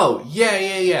 Oh,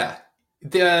 yeah.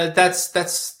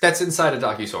 That's inside of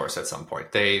Docusaurus at some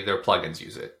point. Their plugins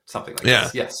use it, something like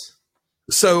this. Yes.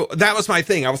 So that was my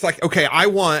thing. I was like, okay, I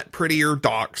want prettier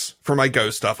docs for my Go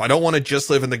stuff. I don't want to just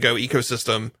live in the Go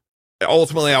ecosystem.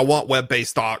 Ultimately, I want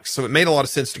web-based docs. So it made a lot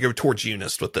of sense to go towards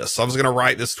Unist with this. So I was going to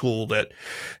write this tool that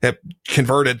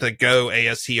converted the Go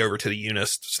AST over to the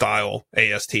Unist style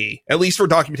AST, at least for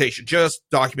documentation, just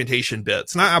documentation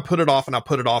bits. And I put it off and I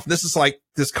put it off. And this is like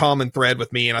this common thread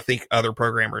with me and I think other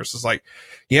programmers is like,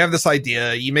 you have this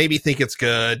idea, you maybe think it's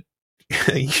good.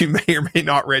 You may or may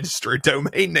not register a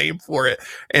domain name for it.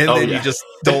 And you just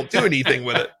don't do anything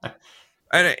with it.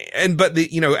 but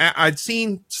I'd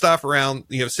seen stuff around,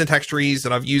 syntax trees,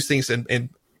 and I've used things in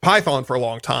Python for a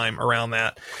long time around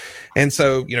that. And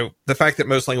so, the fact that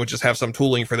most languages have some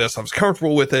tooling for this, I was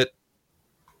comfortable with it.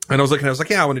 And I was like,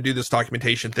 yeah, I want to do this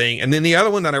documentation thing. And then the other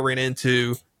one that I ran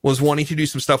into was wanting to do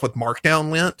some stuff with markdown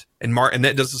lint, and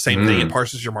that does the same thing. It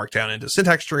parses your markdown into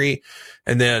syntax tree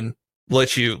and then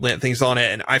lets you lint things on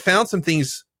it. And I found some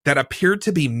things that appeared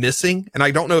to be missing. And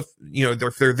I don't know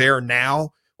if they're there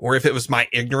now or if it was my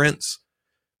ignorance,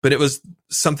 but it was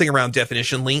something around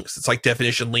definition links. It's like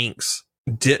definition links.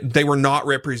 They were not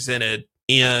represented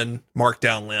in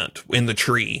markdown lint in the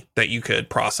tree that you could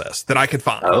process, that I could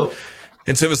find. Oh.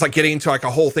 And so it was like getting into like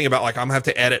a whole thing about like, I'm gonna have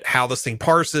to edit how this thing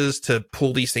parses to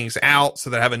pull these things out so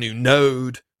that I have a new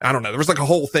node. I don't know. There was like a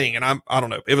whole thing, and I don't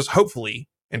know. It was hopefully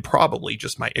and probably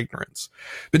just my ignorance.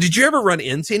 But did you ever run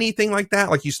into anything like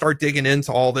that? Like you start digging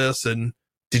into all this, and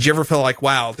did you ever feel like,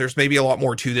 wow, there's maybe a lot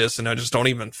more to this, and I just don't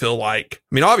even feel like,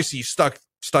 I mean, obviously you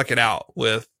stuck it out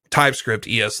with TypeScript,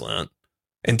 ESLint,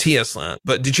 and TSLint,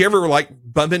 but did you ever like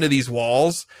bump into these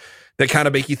walls that kind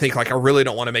of make you think like, I really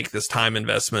don't want to make this time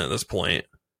investment at this point?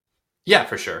 Yeah,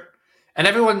 for sure. And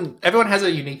everyone has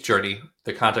a unique journey,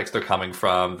 the context they're coming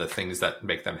from, the things that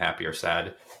make them happy or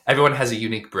sad. Everyone has a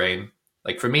unique brain.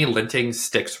 Like for me, linting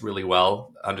sticks really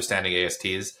well, understanding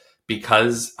ASTs,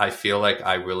 because I feel like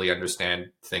I really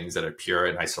understand things that are pure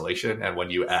in isolation. And when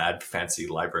you add fancy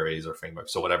libraries or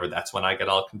frameworks or whatever, that's when I get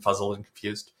all confuzzled and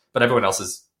confused. But everyone else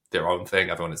is their own thing.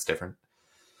 Everyone is different.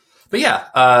 But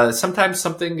yeah, sometimes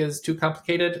something is too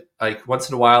complicated. Like once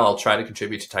in a while, I'll try to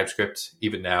contribute to TypeScript,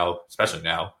 even now, especially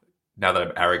now that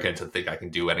I'm arrogant and think I can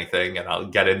do anything, and I'll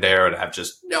get in there and have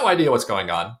just no idea what's going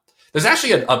on. There's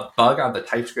actually a bug on the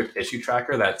TypeScript issue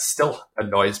tracker that still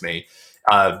annoys me.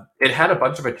 It had a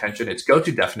bunch of attention. Its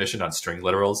go-to definition on string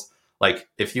literals. Like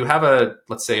if you have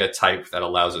let's say a type that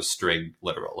allows a string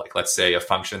literal, like let's say a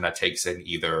function that takes in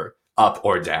either up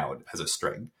or down as a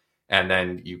string, and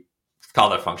then you call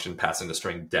that function passing the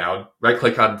string down, right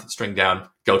click on the string down,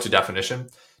 go to definition.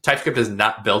 TypeScript is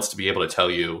not built to be able to tell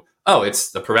you, oh,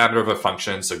 it's the parameter of a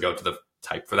function, so go to the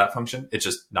type for that function. It's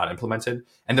just not implemented.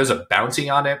 And there's a bounty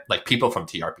on it. Like people from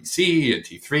TRPC and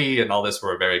T3 and all this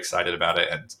were very excited about it.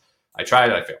 And I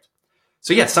tried, I failed.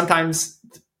 So yeah, sometimes,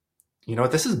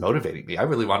 this is motivating me. I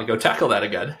really want to go tackle that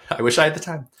again. I wish I had the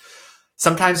time.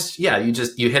 Sometimes, yeah,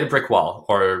 you hit a brick wall,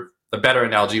 or a better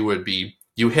analogy would be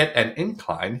you hit an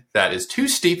incline that is too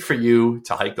steep for you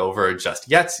to hike over just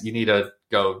yet. You need to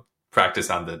go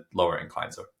practice on the lower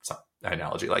inclines, or some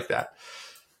analogy like that.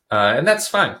 And that's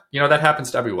fine. That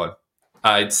happens to everyone.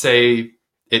 I'd say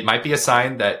it might be a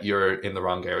sign that you're in the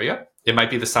wrong area. It might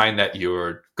be the sign that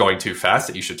you're going too fast,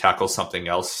 that you should tackle something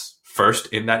else first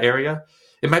in that area.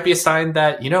 It might be a sign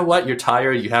that, you're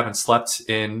tired, you haven't slept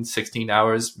in 16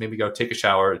 hours, maybe go take a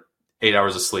shower, 8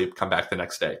 hours of sleep, come back the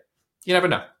next day. You never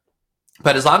know.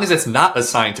 But as long as it's not a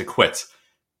sign to quit,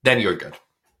 then you're good.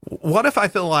 What if I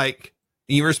feel like,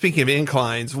 you were speaking of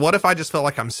inclines, what if I just felt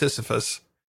like I'm Sisyphus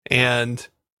and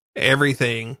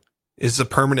everything is a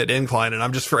permanent incline and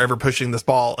I'm just forever pushing this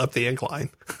ball up the incline?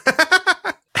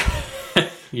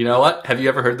 You know what? Have you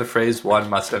ever heard the phrase, one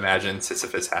must imagine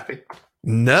Sisyphus happy?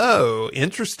 No.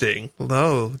 Interesting.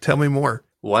 No, tell me more.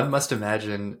 One must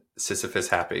imagine Sisyphus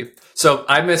happy. So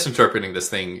I'm misinterpreting this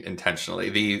thing intentionally.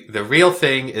 The real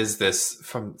thing is this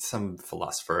from some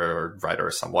philosopher or writer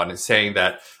or someone is saying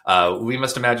that we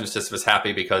must imagine Sisyphus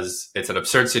happy because it's an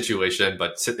absurd situation.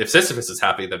 But if Sisyphus is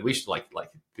happy, then we should like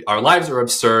our lives are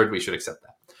absurd. We should accept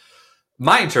that.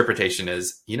 My interpretation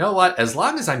is, you know what? As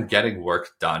long as I'm getting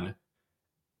work done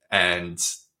and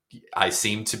I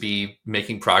seem to be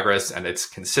making progress and it's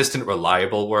consistent,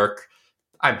 reliable work,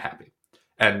 I'm happy.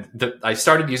 And I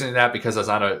started using that because I was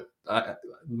on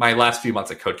my last few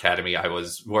months at Codecademy, I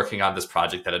was working on this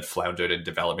project that had floundered in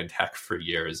development tech for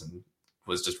years and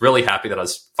was just really happy that I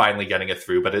was finally getting it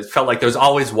through. But it felt like there was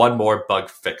always one more bug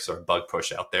fix or bug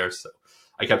push out there. So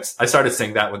I started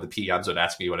saying that when the PMs would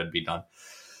ask me when it'd be done.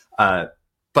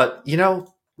 But,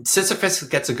 Sisyphus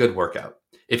gets a good workout.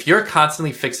 If you're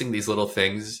constantly fixing these little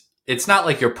things, it's not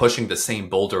like you're pushing the same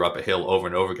boulder up a hill over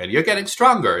and over again. You're getting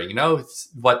stronger. It's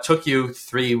what took you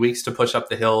 3 weeks to push up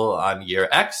the hill on year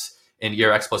X. In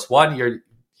year X plus one, you're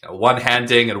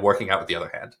one-handing and working out with the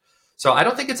other hand. So I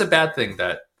don't think it's a bad thing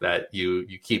that you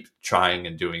keep trying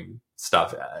and doing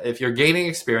stuff. If you're gaining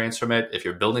experience from it, if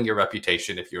you're building your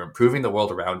reputation, if you're improving the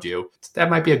world around you, that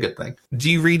might be a good thing.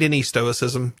 Do you read any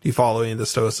Stoicism? Do you follow any of the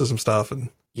Stoicism stuff? And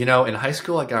in high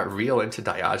school, I got real into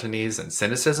Diogenes and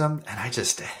cynicism, and I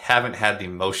just haven't had the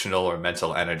emotional or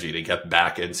mental energy to get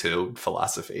back into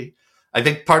philosophy. I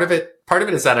think part of it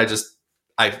is that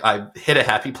I've hit a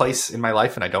happy place in my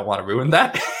life and I don't want to ruin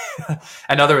that.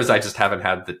 And others, I just haven't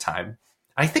had the time.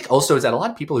 I think also is that a lot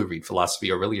of people who read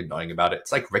philosophy are really annoying about it.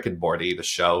 It's like Rick and Morty, the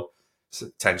show,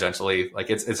 tangentially. Like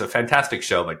it's a fantastic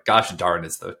show, but gosh darn,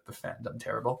 is the fandom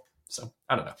terrible. So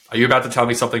I don't know. Are you about to tell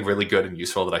me something really good and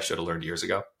useful that I should have learned years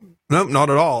ago? Nope, not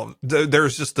at all.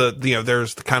 There's just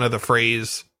there's kind of the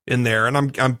phrase in there, and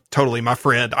I'm totally my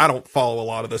friend. I don't follow a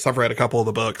lot of this. I've read a couple of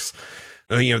the books.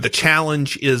 The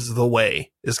challenge is the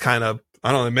way is kind of,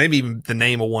 I don't know, maybe even the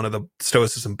name of one of the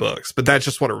Stoicism books, but that's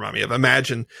just what it reminded me of.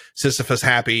 Imagine Sisyphus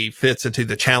happy fits into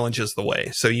the challenge is the way.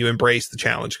 So you embrace the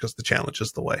challenge because the challenge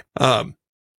is the way. But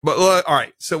all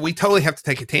right. So we totally have to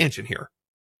take a tangent here.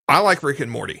 I like Rick and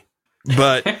Morty,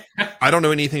 but I don't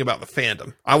know anything about the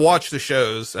fandom. I watch the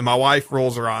shows and my wife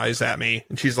rolls her eyes at me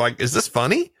and she's like, is this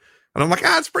funny? And I'm like,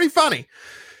 it's pretty funny.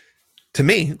 To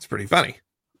me, it's pretty funny.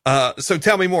 So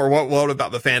tell me more. What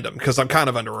about the fandom? Because I'm kind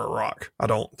of under a rock. I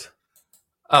don't.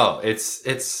 Oh, it's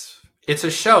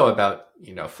a show about,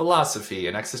 philosophy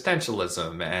and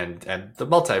existentialism and the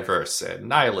multiverse and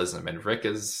nihilism. And Rick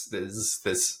is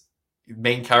this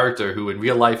main character who in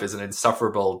real life is an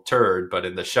insufferable turd, but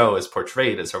in the show is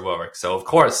portrayed as heroic. So of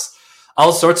course,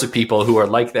 all sorts of people who are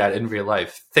like that in real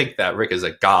life think that Rick is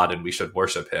a god and we should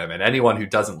worship him. And anyone who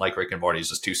doesn't like Rick and Morty is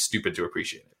just too stupid to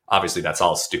appreciate it. Obviously, that's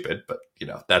all stupid, but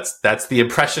that's the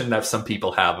impression that some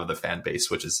people have of the fan base,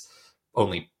 which is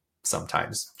only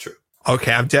sometimes true.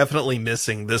 Okay, I'm definitely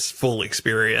missing this full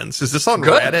experience. Is this on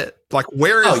Reddit? Like,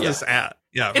 where is this at?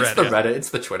 Yeah, it's the Reddit, it's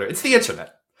the Twitter, it's the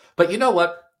internet. But you know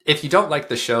what? If you don't like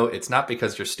the show, it's not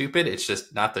because you're stupid. It's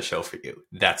just not the show for you.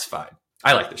 That's fine.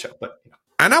 I like the show, but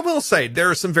And I will say there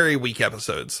are some very weak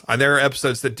episodes. There are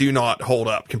episodes that do not hold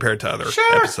up compared to other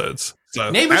episodes.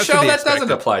 So name a show that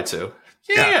doesn't apply to.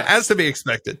 Yeah, as to be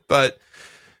expected. But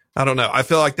I don't know. I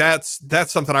feel like that's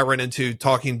something I ran into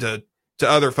talking to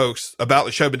other folks about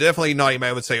the show, but definitely not even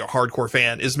I would say a hardcore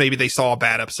fan is maybe they saw a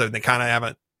bad episode and they kind of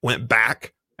haven't went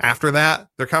back after that.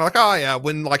 They're kind of like, oh yeah,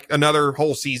 when like another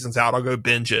whole season's out, I'll go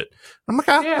binge it. I'm like,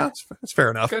 that's fair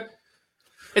enough. Good.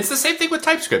 It's the same thing with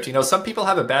TypeScript. Some people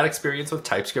have a bad experience with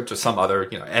TypeScript or some other,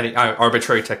 any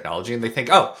arbitrary technology, and they think,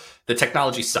 oh, the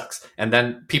technology sucks. And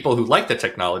then people who like the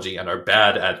technology and are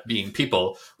bad at being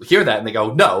people hear that and they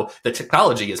go, no, the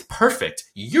technology is perfect.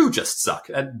 You just suck.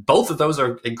 And both of those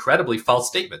are incredibly false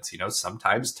statements.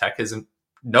 Sometimes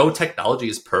no technology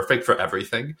is perfect for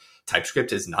everything.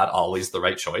 TypeScript is not always the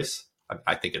right choice.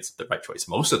 I think it's the right choice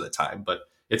most of the time, but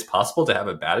it's possible to have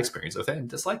a bad experience with it and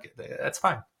dislike it. That's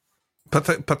fine. But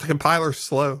the compiler's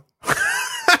slow.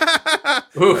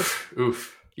 Oof.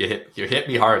 You hit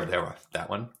me hard there, that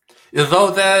one.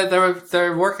 Though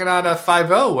they're working on a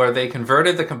 5.0 where they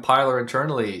converted the compiler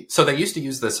internally. So they used to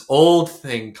use this old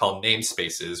thing called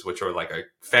namespaces, which are like a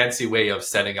fancy way of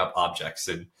setting up objects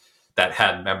and that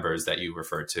had members that you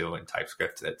refer to in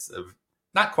TypeScript. It's a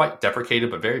not quite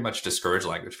deprecated, but very much discouraged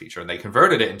language feature. And they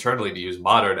converted it internally to use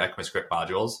modern ECMAScript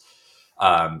modules.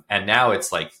 And now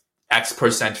it's like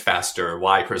X% faster,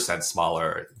 Y%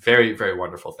 smaller. Very, very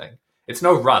wonderful thing. It's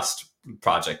no Rust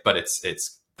project, but it's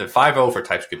the 5.0 for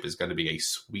TypeScript is going to be a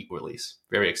sweet release.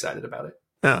 Very excited about it.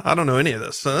 Yeah, I don't know any of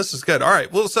this, so this is good. All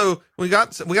right, well, so we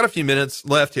got a few minutes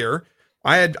left here.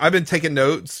 I've been taking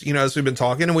notes, as we've been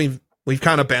talking, and we've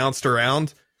kind of bounced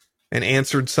around and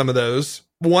answered some of those.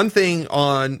 One thing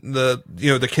on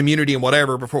the community and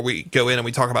whatever before we go in and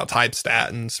we talk about type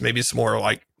statins, maybe some more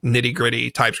like nitty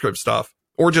gritty TypeScript stuff.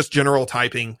 Or just general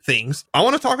typing things. I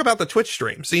want to talk about the Twitch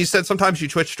stream. So you said sometimes you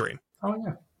Twitch stream. Oh,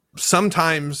 yeah.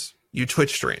 Sometimes you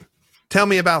Twitch stream. Tell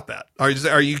me about that. Are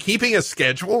you keeping a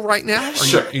schedule right now?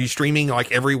 Sure. Are you streaming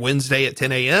like every Wednesday at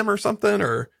 10 a.m. or something?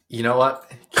 Or you know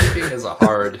what? Keeping is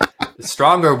a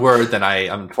stronger word than I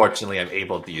unfortunately am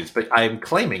able to use. But I'm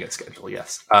claiming a schedule.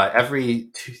 Yes.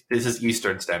 This is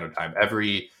Eastern Standard Time.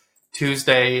 Every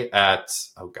Tuesday at,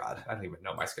 oh God, I don't even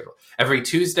know my schedule. Every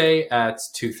Tuesday at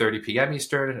 2:30 p.m.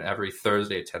 Eastern and every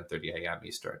Thursday at 10:30 a.m.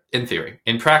 Eastern. In theory.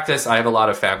 In practice, I have a lot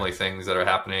of family things that are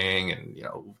happening and,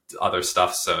 other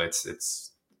stuff. So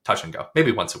it's touch and go,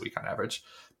 maybe once a week on average.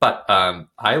 But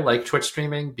I like Twitch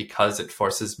streaming because it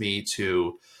forces me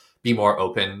to be more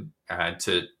open and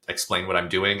to explain what I'm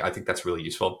doing. I think that's really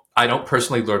useful. I don't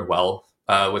personally learn well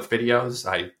with videos.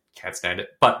 I can't stand it,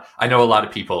 but I know a lot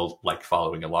of people like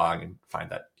following along and find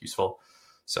that useful.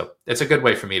 So it's a good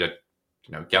way for me to,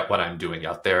 get what I'm doing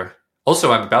out there.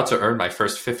 Also, I'm about to earn my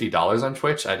first $50 on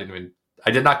Twitch. I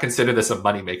did not consider this a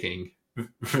money-making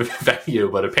venue,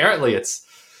 but apparently it's,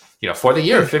 for the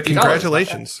year, $50.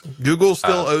 Congratulations. Google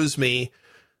still owes me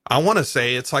I want to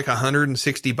say it's like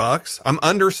 $160. I'm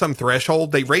under some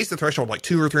threshold. They raised the threshold like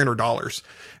 $200 or $300,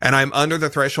 and I'm under the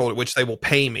threshold at which they will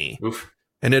pay me. Oof.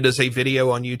 And it is a video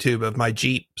on YouTube of my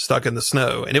Jeep stuck in the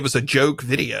snow. And it was a joke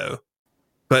video,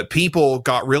 but people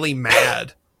got really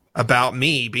mad about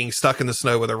me being stuck in the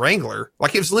snow with a Wrangler.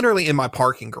 Like, it was literally in my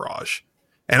parking garage.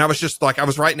 And I was just like, I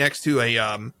was right next to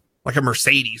like a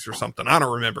Mercedes or something. I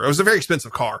don't remember. It was a very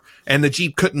expensive car. And the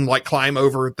Jeep couldn't like climb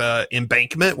over the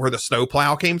embankment where the snow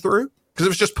plow came through because it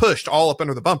was just pushed all up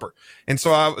under the bumper. And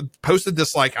so I posted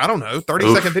this, like, I don't know,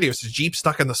 30-second video. It's a Jeep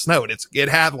stuck in the snow. And it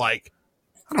had like,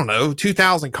 I don't know,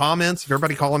 2,000 comments of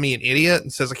everybody calling me an idiot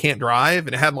and says I can't drive.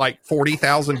 And it had like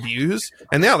 40,000 views.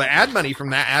 And now the ad money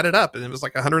from that added up. And it was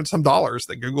like $100 and some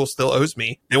that Google still owes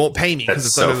me. They won't pay me because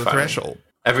it's so under the threshold.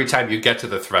 Every time you get to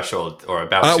the threshold or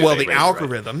about to, well, the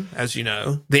algorithm, as you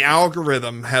know, the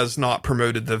algorithm has not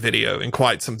promoted the video in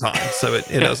quite some time. So it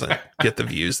doesn't get the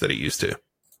views that it used to.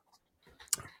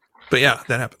 But yeah,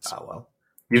 that happens. Oh, well.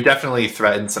 You definitely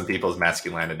threatened some people's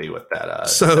masculinity with that,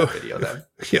 that video then.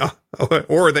 Yeah.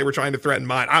 Or they were trying to threaten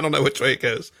mine. I don't know which way it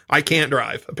goes. I can't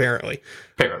drive, apparently.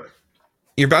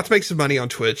 You're about to make some money on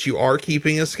Twitch. You are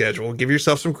keeping a schedule. Give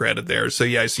yourself some credit there. So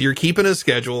yeah, so you're keeping a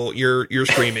schedule. You're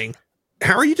streaming.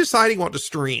 How are you deciding what to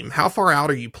stream? How far out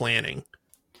are you planning?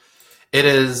 It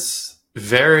is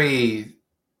very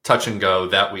touch and go.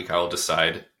 That week I'll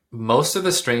decide. Most of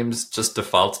the streams just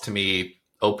default to me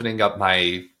opening up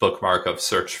my bookmark of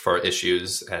search for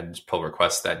issues and pull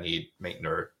requests that need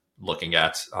maintainer looking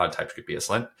at on TypeScript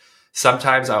ESLint.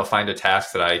 Sometimes I'll find a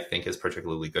task that I think is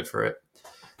particularly good for it.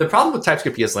 The problem with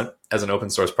TypeScript ESLint as an open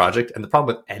source project, and the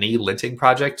problem with any linting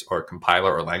project or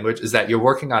compiler or language, is that you're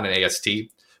working on an AST,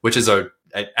 which is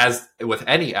as with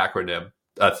any acronym,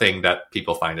 a thing that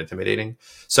people find intimidating.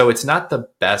 So it's not the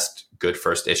best good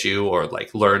first issue or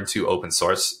like learn to open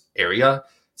source area.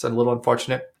 It's a little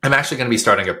unfortunate. I'm actually going to be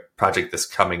starting a project this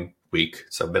coming week,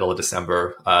 so middle of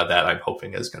December, that I'm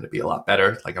hoping is going to be a lot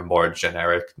better, like a more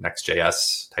generic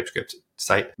Next.js TypeScript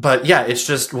site. But yeah, it's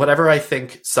just whatever I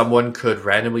think someone could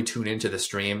randomly tune into the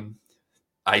stream,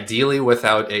 ideally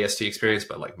without AST experience,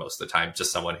 but like most of the time,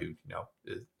 just someone who,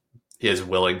 is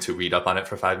willing to read up on it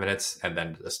for 5 minutes and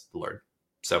then just learn.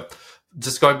 So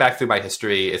just going back through my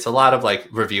history, it's a lot of like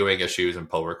reviewing issues and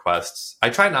pull requests.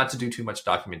 I try not to do too much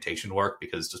documentation work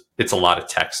because it's a lot of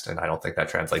text and I don't think that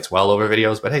translates well over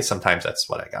videos, but hey, sometimes that's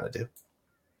what I got to do.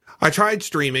 I tried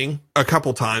streaming a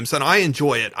couple times and I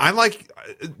enjoy it.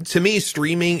 To me,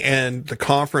 streaming and the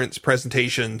conference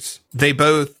presentations, they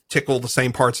both tickle the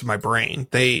same parts of my brain.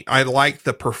 I like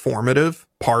the performative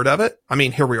part of it. I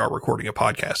mean, here we are recording a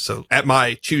podcast, so at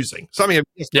my choosing. So I mean,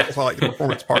 I like the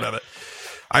performance part of it.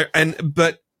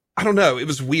 But I don't know. It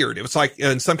was weird. It was like,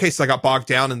 in some cases I got bogged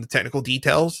down in the technical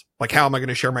details. Like, how am I going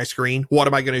to share my screen? What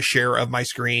am I going to share of my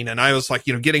screen? And I was like,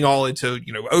 getting all into,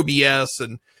 OBS.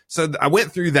 And so I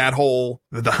went through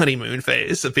the honeymoon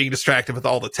phase of being distracted with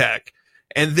all the tech.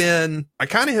 And then I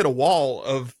kind of hit a wall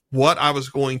of what I was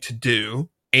going to do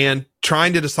and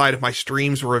trying to decide if my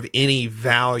streams were of any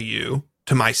value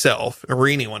to myself or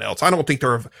anyone else. I don't think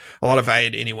they're of a lot of value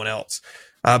to anyone else.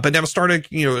 But then I started,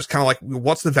 it's kind of like,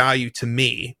 what's the value to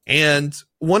me? And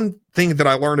one thing that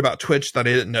I learned about Twitch that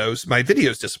I didn't know is my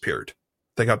videos disappeared.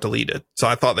 They got deleted. So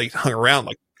I thought they hung around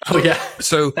like, oh yeah.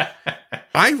 So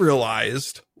I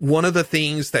realized one of the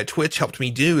things that Twitch helped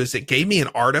me do is it gave me an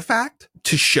artifact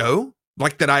to show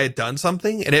like that I had done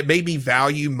something, and it made me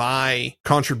value my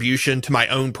contribution to my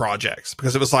own projects,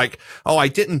 because it was like, oh, I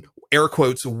didn't air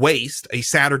quotes waste a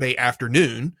Saturday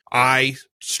afternoon. I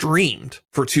streamed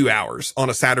for 2 hours on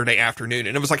a Saturday afternoon.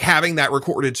 And it was like having that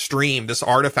recorded stream, this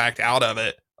artifact out of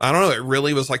it. I don't know. It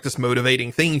really was like this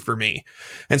motivating thing for me.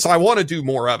 And so I want to do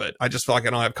more of it. I just feel like I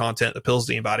don't have content that appeals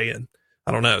to anybody. And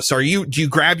I don't know. So do you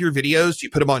grab your videos? Do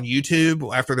you put them on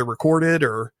YouTube after they're recorded,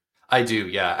 or? I do.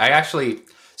 Yeah.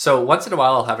 So once in a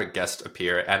while I'll have a guest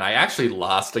appear, and I actually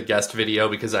lost a guest video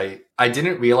because I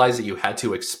didn't realize that you had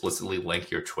to explicitly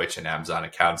link your Twitch and Amazon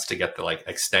accounts to get the like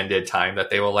extended time that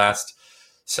they will last.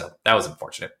 So that was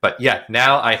unfortunate. But yeah,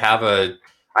 now I have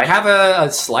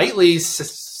a slightly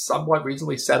somewhat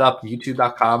reasonably set up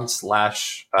youtube.com/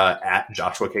 at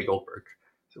Joshua K. Goldberg,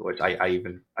 which I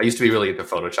used to be really into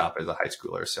Photoshop as a high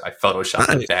schooler. So I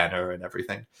photoshopped the banner and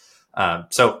everything.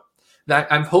 So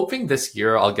I'm hoping this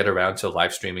year I'll get around to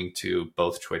live streaming to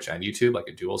both Twitch and YouTube, like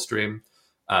a dual stream.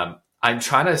 I'm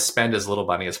trying to spend as little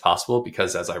money as possible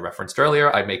because, as I referenced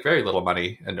earlier, I make very little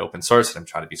money in open source and I'm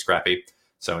trying to be scrappy.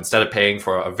 So instead of paying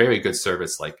for a very good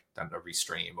service like a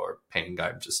Restream or paying,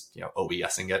 I'm just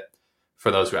OBSing it.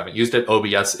 For those who haven't used it,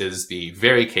 OBS is the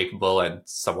very capable and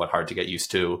somewhat hard to get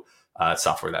used to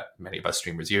software that many of us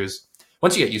streamers use.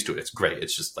 once you get used to it, it's great.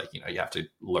 It's just like, you have to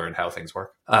learn how things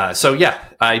work. So yeah,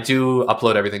 I do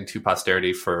upload everything to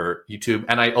posterity for YouTube.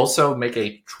 And I also make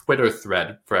a Twitter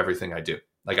thread for everything I do.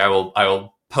 Like I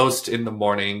will post in the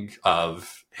morning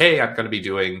of, hey, I'm going to be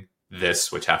doing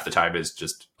this, which half the time is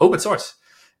just open source.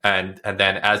 And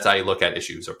then as I look at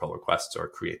issues or pull requests or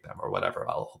create them or whatever,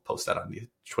 I'll post that on the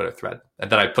Twitter thread.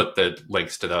 And then I put the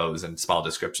links to those and small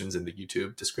descriptions in the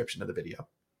YouTube description of the video.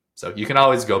 So you can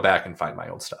always go back and find my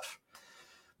old stuff.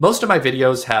 Most of my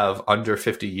videos have under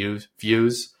 50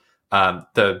 views.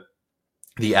 The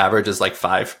average is like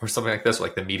 5 or something like this.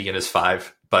 Like the median is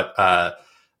 5. But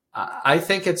I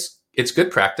think it's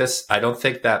good practice. I don't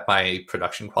think that my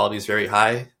production quality is very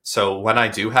high. So when I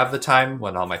do have the time,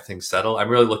 when all my things settle, I'm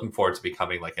really looking forward to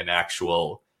becoming like an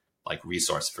actual like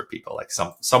resource for people, like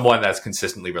someone that's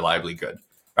consistently reliably good,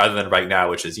 rather than right now,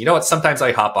 which is, sometimes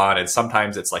I hop on and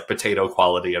sometimes it's like potato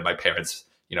quality in my parents'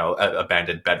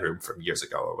 abandoned bedroom from years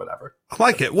ago or whatever. I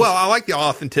like it. Well, I like the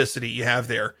authenticity you have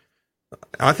there.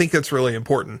 I think that's really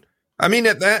important. I mean,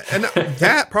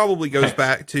 that probably goes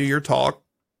back to your talk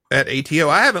at ATO.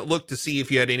 I haven't looked to see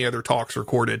if you had any other talks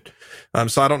recorded.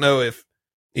 So I don't know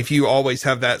if you always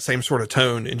have that same sort of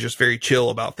tone and just very chill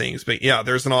about things, but yeah,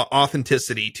 there's an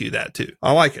authenticity to that too.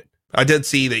 I like it. I did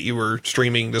see that you were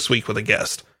streaming this week with a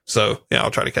guest. So yeah, I'll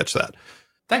try to catch that.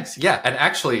 Thanks. Yeah. And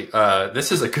actually,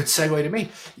 this is a good segue to me.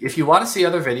 If you want to see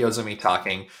other videos of me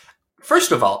talking,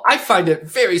 first of all, I find it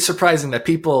very surprising that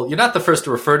you're not the first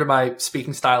to refer to my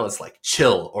speaking style as like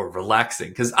chill or relaxing,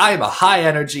 because I am a high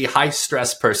energy, high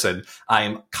stress person. I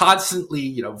am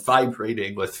constantly,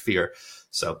 vibrating with fear.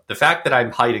 So the fact that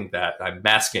I'm hiding that, I'm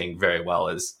masking very well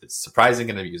is surprising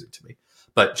and amusing to me.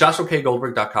 But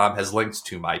JoshuaKGoldberg.com has links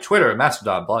to my Twitter,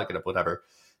 Mastodon, blog, it up, whatever,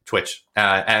 Twitch,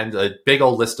 and a big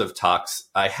old list of talks.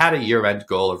 I had a year-end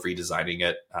goal of redesigning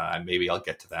it. Maybe I'll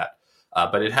get to that.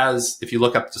 But it has, if you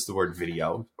look up just the word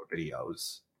video or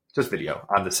videos, just video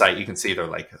on the site, you can see there are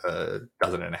like 12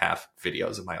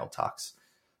 videos of my old talks.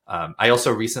 I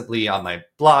also recently on my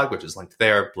blog, which is linked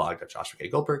there,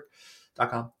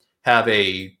 blog.joshuakgoldberg.com, have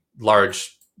a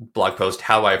large blog post,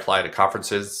 how I apply to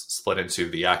conferences, split into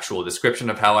the actual description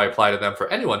of how I apply to them for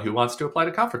anyone who wants to apply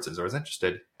to conferences or is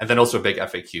interested. And then also a big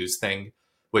FAQs thing,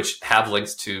 which have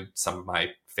links to some of my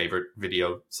favorite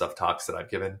video stuff talks that I've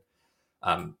given.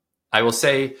 I will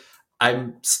say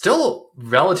I'm still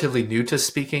relatively new to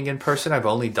speaking in person. I've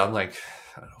only done like,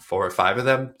 4 or 5 of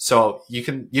them. So you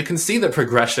can see the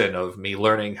progression of me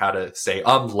learning how to say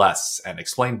less and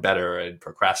explain better and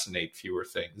procrastinate fewer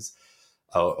things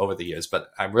over the years.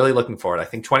 But I'm really looking forward. I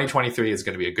think 2023 is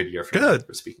going to be a good year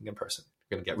for speaking in person.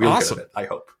 I'm going to get really good at it, I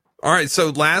hope. All right. So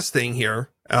last thing here,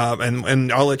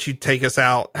 and I'll let you take us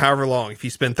out however long. If you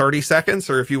spend 30 seconds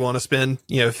or if you want to spend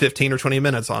 15 or 20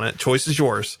 minutes on it, choice is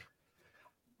yours.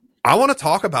 I want to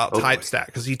talk about TypeStat,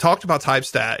 because you talked about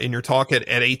TypeStat in your talk at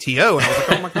ATO, and I was like,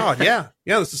 oh my God, yeah,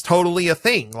 this is totally a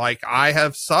thing. Like, I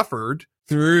have suffered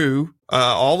through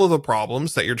all of the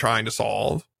problems that you're trying to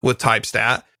solve with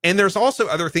TypeStat. And there's also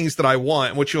other things that I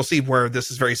want, which you'll see where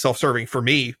this is very self-serving for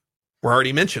me. We're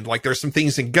already mentioned, like there's some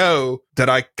things in Go that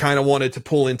I kind of wanted to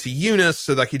pull into Unis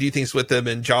so that I could do things with them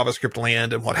in JavaScript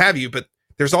land and what have you. But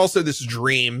there's also this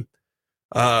dream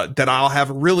that I'll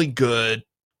have really good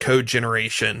code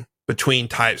generation between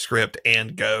TypeScript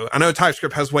and Go. I know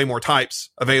TypeScript has way more types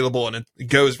available and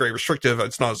Go is very restrictive.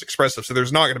 It's not as expressive. So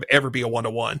there's not going to ever be a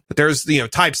one-to-one, but there's,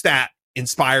 TypeStat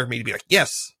inspired me to be like,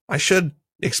 yes, I should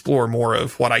explore more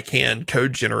of what I can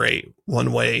code generate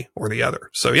one way or the other.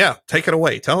 So yeah, take it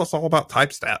away. Tell us all about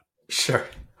TypeStat. Sure.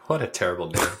 What a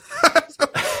terrible name.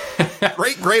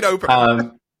 Great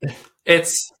opener.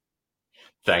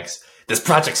 Thanks. This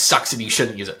project sucks and you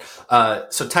shouldn't use it.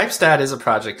 So TypeStat is a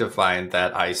project of mine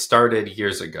that I started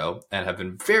years ago and have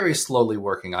been very slowly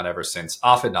working on ever since,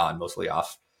 off and on, mostly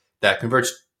off, that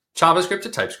converts JavaScript to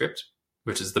TypeScript,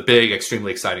 which is the big,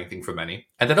 extremely exciting thing for many.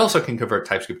 And then also can convert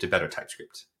TypeScript to better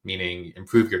TypeScript, meaning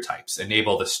improve your types,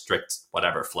 enable the strict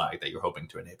whatever flag that you're hoping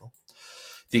to enable.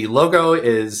 The logo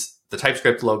is the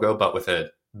TypeScript logo, but with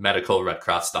a medical Red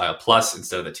Cross style plus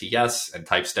instead of the TS, and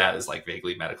TypeStat is like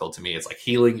vaguely medical to me. It's like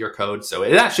healing your code. So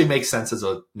it actually makes sense as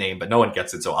a name, but no one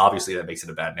gets it. So obviously that makes it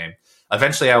a bad name.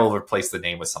 Eventually I will replace the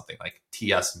name with something like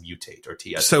TS Mutate or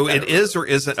TS. So it is or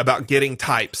isn't about getting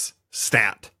types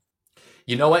stat.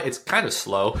 You know what? It's kind of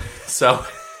slow. So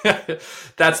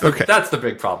that's the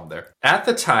big problem there. At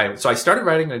the time, so I started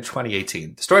writing in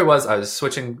 2018. The story was I was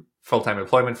switching full-time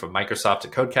employment from Microsoft to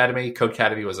Codecademy.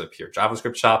 Codecademy was a pure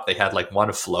JavaScript shop. They had like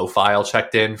one flow file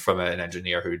checked in from an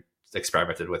engineer who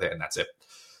experimented with it, and that's it.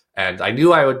 And I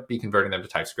knew I would be converting them to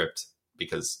TypeScript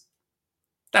because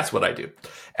That's what I do.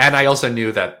 And I also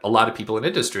knew that a lot of people in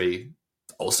industry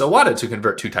also wanted to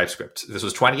convert to TypeScript. This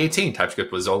was 2018.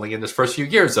 TypeScript was only in this first few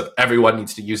years of everyone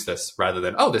needs to use this rather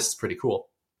than, oh, this is pretty cool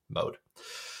mode.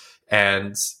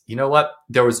 And you know what?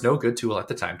 There was no good tool at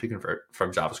the time to convert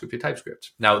from JavaScript to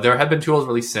TypeScript. Now, there have been tools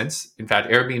released since. In fact,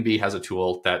 Airbnb has a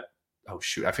tool that, oh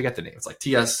shoot, I forget the name. It's like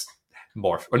TS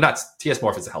Morph, or not TS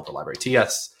Morph is a helper library.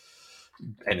 TS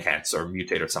Enhance or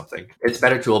Mutate or something. It's a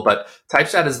better tool, but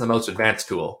TypeStat is the most advanced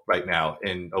tool right now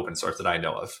in open source that I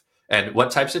know of. And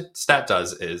what TypeStat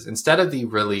does is, instead of the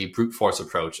really brute force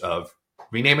approach of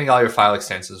renaming all your file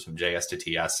extensions from JS to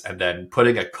TS and then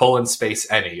putting a colon space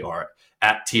any or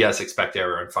at TS expect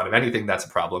error in front of anything that's a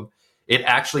problem, it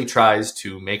actually tries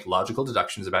to make logical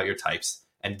deductions about your types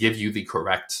and give you the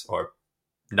correct or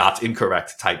not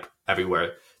incorrect type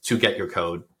everywhere to get your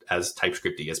code as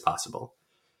TypeScripty as possible.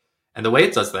 And the way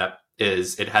it does that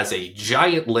is it has a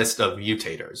giant list of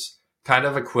mutators, kind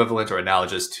of equivalent or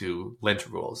analogous to lint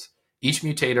rules. Each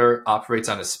mutator operates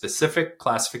on a specific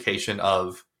classification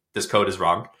of this code is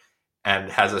wrong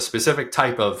and has a specific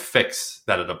type of fix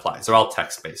that it applies. They're all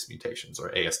text-based mutations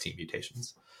or AST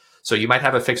mutations. So you might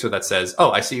have a fixer that says,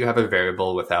 oh, I see you have a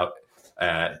variable without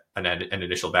an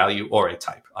initial value or a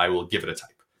type. I will give it a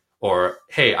type. Or,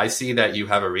 hey, I see that you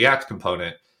have a React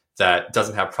component that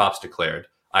doesn't have props declared.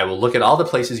 I will look at all the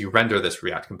places you render this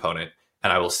React component,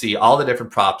 and I will see all the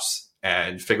different props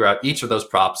and figure out each of those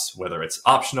props, whether it's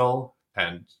optional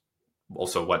and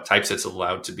also what types it's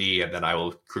allowed to be, and then I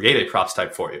will create a props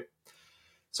type for you.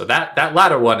 So that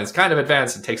latter one is kind of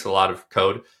advanced and takes a lot of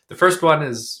code. The first one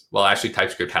is, well, actually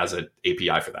TypeScript has an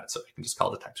API for that, so you can just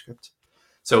call it TypeScript.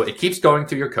 So it keeps going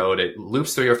through your code. It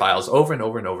loops through your files over and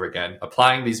over and over again,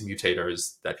 applying these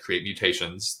mutators that create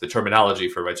mutations, the terminology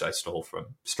for which I stole from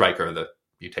Stryker, the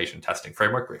mutation testing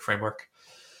framework, great framework.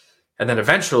 And then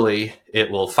eventually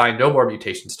it will find no more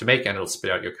mutations to make and it'll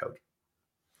spit out your code.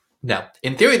 Now,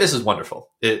 in theory, this is wonderful.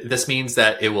 This means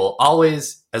that it will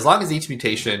always, as long as each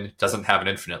mutation doesn't have an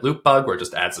infinite loop bug or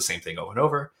just adds the same thing over and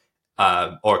over,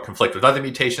 or conflict with other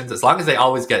mutations, as long as they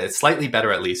always get it slightly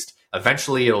better at least,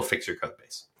 eventually it'll fix your code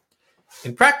base.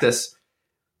 In practice,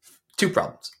 two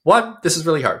problems. One, this is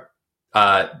really hard.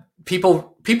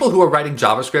 People who are writing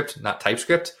JavaScript, not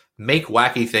TypeScript, make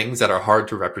wacky things that are hard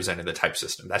to represent in the type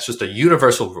system. That's just a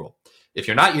universal rule. If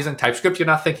you're not using TypeScript, you're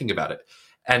not thinking about it.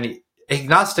 And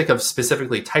agnostic of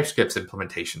specifically TypeScript's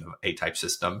implementation of a type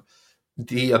system,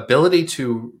 the ability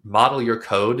to model your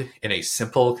code in a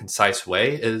simple, concise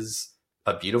way is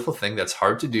a beautiful thing that's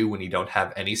hard to do when you don't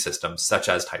have any systems such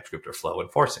as TypeScript or Flow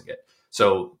enforcing it.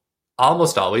 So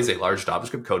almost always a large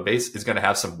JavaScript code base is going to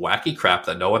have some wacky crap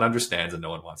that no one understands and no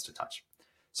one wants to touch.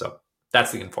 So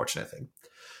that's the unfortunate thing.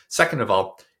 Second of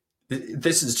all,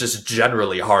 this is just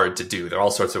generally hard to do. There are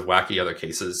all sorts of wacky other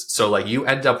cases. So like you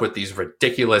end up with these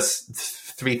ridiculous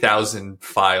 3,000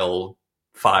 file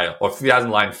or 3,000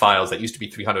 line files that used to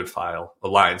be 300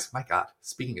 lines. My God,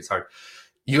 speaking is hard.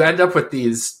 You end up with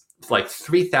these like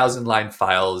 3,000 line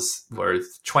files where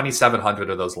 2,700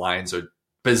 of those lines are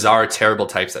bizarre, terrible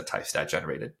types that TypeStat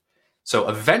generated. So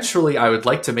eventually I would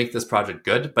like to make this project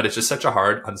good, but it's just such a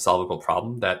hard, unsolvable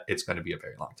problem that it's going to be a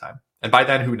very long time. And by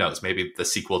then, who knows? Maybe the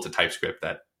sequel to TypeScript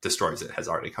that destroys it has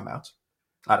already come out.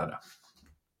 I don't know.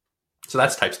 So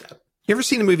that's TypeStat. You ever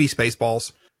seen the movie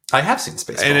Spaceballs? I have seen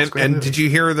Spaceballs. And did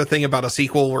you hear the thing about a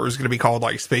sequel where it was going to be called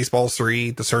like Spaceballs 3,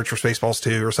 The Search for Spaceballs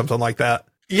 2 or something like that?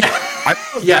 Yeah.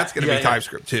 That's going to be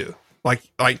TypeScript 2. Like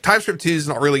TypeScript 2 is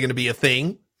not really going to be a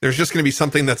thing. There's just going to be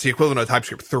something that's the equivalent of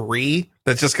TypeScript 3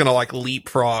 that's just going to like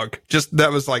leapfrog. Just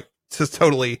that was like just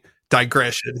totally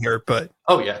digression here, but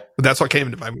that's what came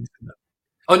into my mind.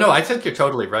 Oh no, I think you're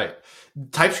totally right.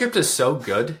 TypeScript is so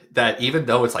good that even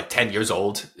though it's like 10 years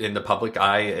old in the public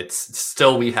eye, it's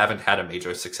still, we haven't had a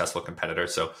major successful competitor.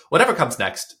 So whatever comes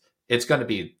next, it's going to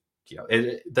be,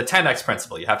 the 10x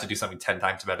principle. You have to do something 10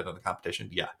 times better than the competition.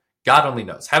 Yeah. God only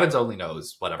knows. Heavens only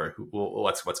knows. Whatever.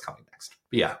 What's coming next?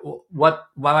 But yeah. What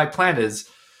my plan is,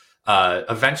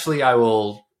 eventually I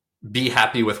will be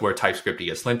happy with where TypeScript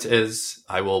ESLint is.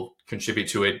 I will contribute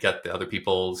to it, get the other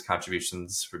people's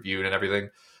contributions reviewed and everything.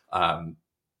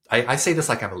 I say this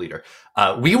like I'm a leader.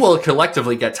 We will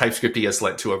collectively get TypeScript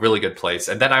ESLint to a really good place,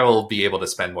 and then I will be able to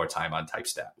spend more time on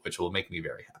TypeStat, which will make me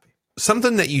very happy.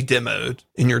 Something that you demoed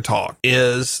in your talk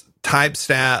is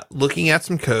TypeStat looking at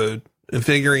some code and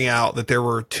figuring out that there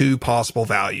were two possible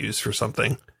values for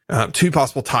something, two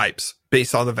possible types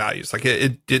based on the values. Like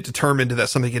it determined that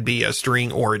something could be a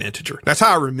string or an integer. That's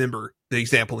how I remember the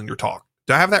example in your talk.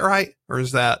 Do I have that right? Or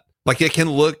is that like it can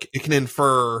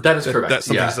infer that is correct. That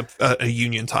something's a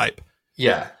union type?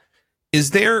 Yeah.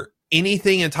 Is there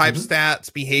anything in type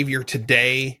stats behavior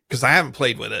today, because I haven't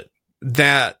played with it,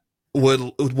 that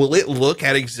will it look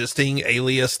at existing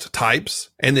aliased types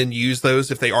and then use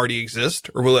those if they already exist,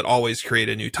 or will it always create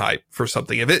a new type for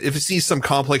something? If it sees some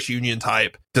complex union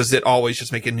type, does it always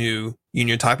just make a new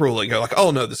union type, or will it go like,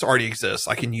 oh no, this already exists,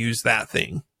 I can use that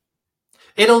thing?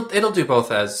 It'll do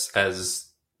both as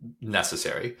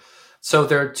necessary. So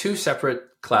there are two separate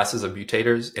classes of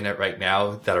mutators in it right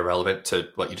now that are relevant to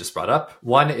what you just brought up.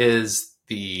 One is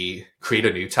the create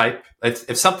a new type.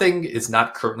 If something is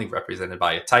not currently represented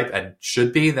by a type and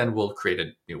should be, then we'll create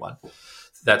a new one.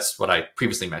 That's what I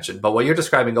previously mentioned. But what you're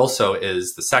describing also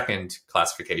is the second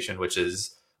classification, which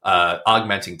is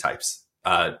augmenting types,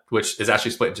 which is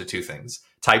actually split into two things.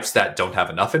 Types that don't have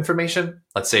enough information.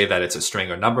 Let's say that it's a string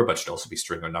or number, but should also be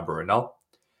string or number or null.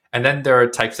 And then there are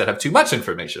types that have too much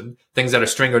information, things that are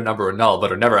string or number or null,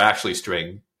 but are never actually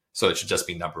string. So it should just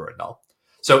be number or null.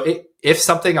 So if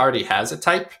something already has a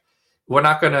type, we're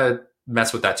not going to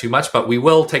mess with that too much, but we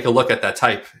will take a look at that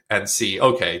type and see,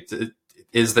 okay,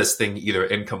 is this thing either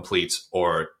incomplete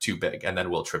or too big? And then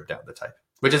we'll trim down the type,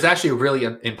 which is actually a really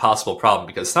impossible problem,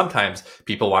 because sometimes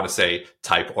people want to say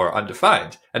type or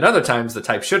undefined, and other times the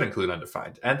type should include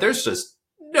undefined. And there's just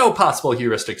no possible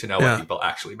heuristic to know what people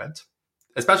actually meant,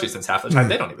 especially since half the time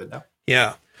they don't even know.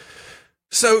 Yeah.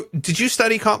 So did you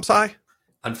study comp sci?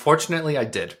 Unfortunately, I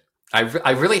did.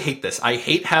 I really hate this. I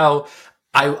hate how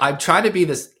I'm trying to be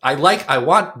this. I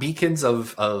want beacons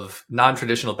of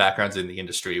non-traditional backgrounds in the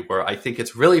industry, where I think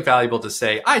it's really valuable to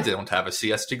say, I don't have a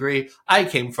CS degree. I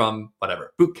came from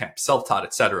whatever, boot camp, self-taught,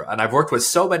 etc. And I've worked with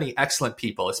so many excellent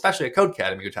people, especially at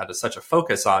Codecademy, which had such a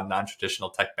focus on non-traditional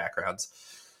tech backgrounds.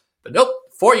 But nope,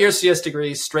 4 years CS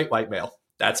degree, straight white male.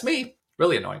 That's me.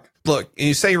 Really annoying. Look,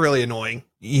 you say really annoying.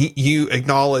 You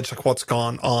acknowledge like what's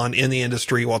gone on in the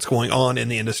industry, what's going on in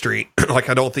the industry. Like,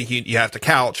 I don't think you have to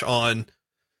couch on,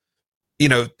 you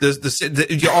know,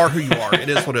 you are who you are. It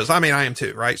is what it is. I mean, I am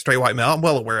too, right? Straight white male. I'm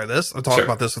well aware of this. I talk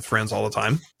about this with friends all the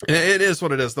time. It is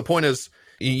what it is. The point is,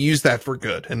 you use that for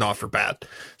good and not for bad.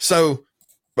 So,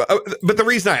 but the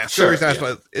reason I ask,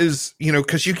 is, you know,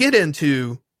 because you get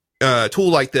into a tool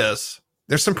like this,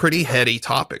 there's some pretty heady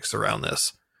topics around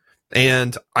this.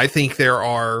 And I think there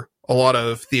are a lot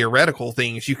of theoretical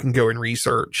things you can go and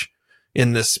research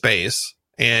in this space,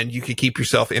 and you can keep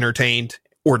yourself entertained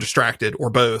or distracted or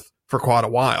both for quite a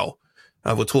while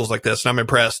with tools like this. And I'm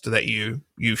impressed that you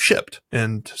shipped.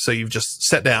 And so you've just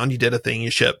sat down, you did a thing,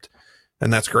 you shipped,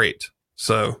 and that's great.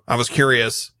 So I was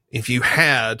curious if you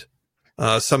had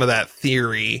some of that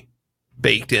theory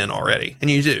baked in already, and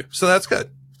you do. So that's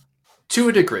good. To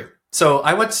a degree. So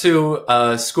I went to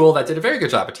a school that did a very good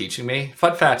job of teaching me.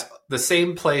 Fun fact, the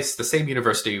same place, the same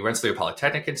university, Rensselaer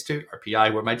Polytechnic Institute,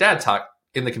 RPI, where my dad taught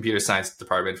in the computer science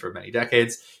department for many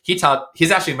decades. He's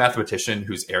actually a mathematician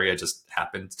whose area just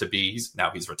happens to be,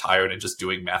 he's retired and just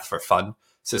doing math for fun.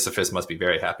 Sisyphus must be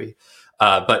very happy.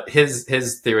 But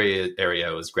his theory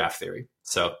area was graph theory.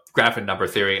 So graph and number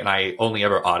theory, and I only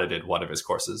ever audited one of his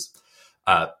courses.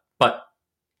 But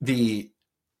the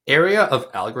area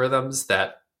of algorithms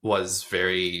that was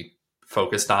very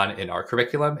focused on in our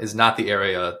curriculum is not the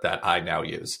area that I now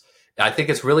use. I think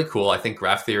it's really cool. I think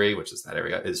graph theory, which is that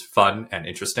area, is fun and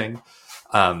interesting.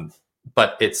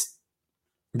 But it's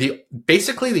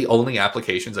basically the only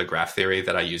applications of graph theory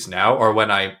that I use now are when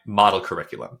I model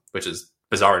curriculum, which is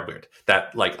bizarre and weird.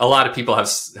 That, like, a lot of people have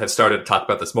started to talk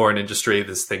about this more in industry,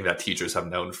 this thing that teachers have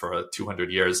known for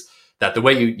 200 years, that the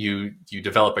way you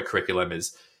develop a curriculum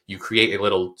is you create a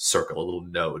little circle, a little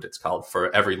node, it's called,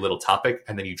 for every little topic.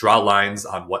 And then you draw lines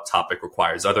on what topic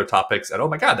requires other topics. And oh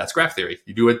my God, that's graph theory.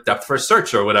 You do a depth first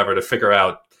search or whatever to figure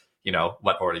out, you know,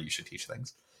 what order you should teach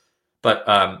things.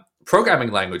 But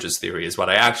programming languages theory is what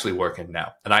I actually work in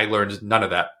now. And I learned none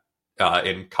of that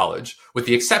in college, with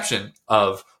the exception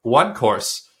of one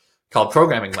course called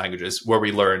Programming Languages, where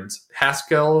we learned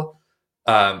Haskell,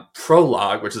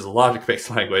 Prolog, which is a logic-based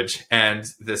language, and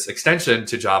this extension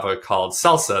to Java called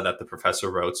Salsa that the professor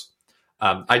wrote.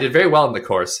 I did very well in the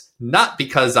course, not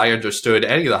because I understood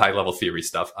any of the high-level theory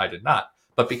stuff, I did not,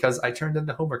 but because I turned in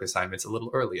the homework assignments a little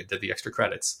early and did the extra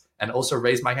credits, and also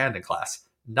raised my hand in class,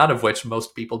 none of which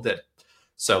most people did.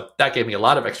 So that gave me a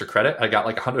lot of extra credit. I got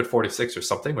like 146 or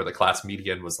something, where the class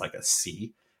median was like a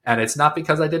C, and it's not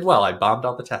because I did well. I bombed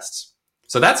all the tests.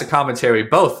 So that's a commentary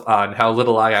both on how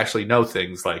little I actually know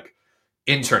things like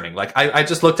interning. Like I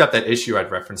just looked up that issue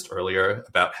I'd referenced earlier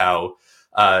about how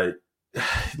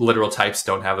literal types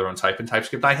don't have their own type in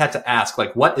TypeScript. I had to ask,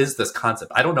 like, what is this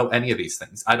concept? I don't know any of these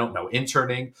things. I don't know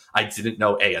interning. I didn't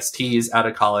know ASTs out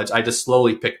of college. I just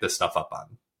slowly picked this stuff up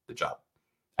on the job.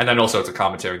 And then also it's a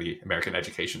commentary of the American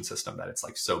education system that it's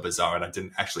like so bizarre. And I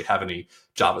didn't actually have any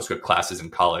JavaScript classes in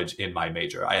college in my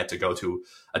major. I had to go to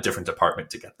a different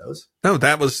department to get those. No,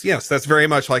 that's very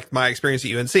much like my experience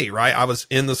at UNC, right? I was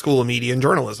in the School of Media and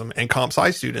Journalism, and comp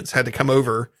sci students had to come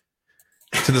over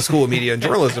to the School of Media and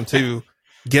Journalism to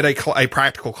get a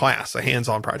practical class, a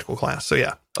hands-on practical class. So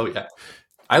yeah. Oh yeah.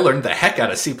 I learned the heck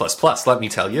out of C++, let me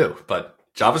tell you, but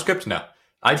JavaScript, no.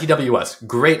 ITWS,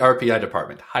 great RPI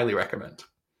department. Highly recommend.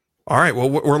 All right. Well,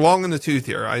 we're long in the tooth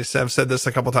here. Have said this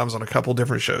a couple times on a couple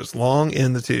different shows. Long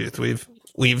in the tooth.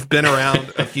 We've been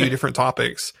around a few different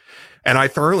topics, and I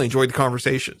thoroughly enjoyed the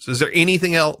conversations. Is there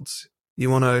anything else you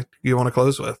want to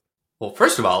close with? Well,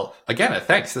 first of all, again,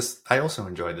 thanks. I also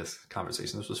enjoyed this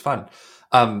conversation. This was fun.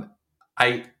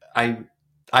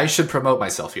 I should promote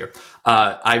myself here.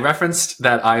 I referenced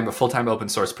that I'm a full-time open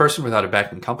source person without a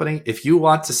backing company. If you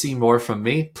want to see more from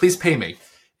me, please pay me.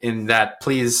 In that,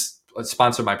 please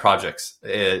sponsor my projects.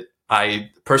 I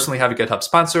personally have a GitHub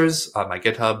sponsors on my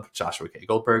GitHub, Joshua K.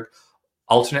 Goldberg.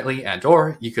 Alternately,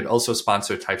 or you could also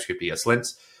sponsor TypeScript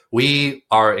ESLint. We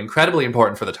are incredibly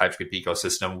important for the TypeScript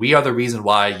ecosystem. We are the reason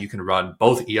why you can run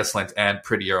both ESLint and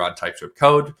Prettier on TypeScript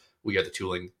code. We are the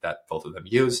tooling that both of them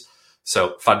use.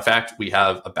 So fun fact, we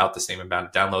have about the same amount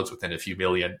of downloads within a few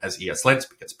million as ESLint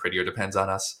because Prettier depends on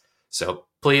us. So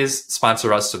please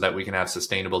sponsor us so that we can have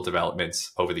sustainable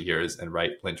developments over the years and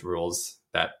write lint rules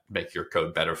that make your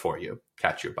code better for you,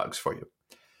 catch your bugs for you.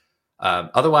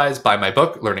 Otherwise, buy my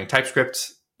book, Learning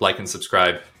TypeScript, like and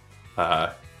subscribe.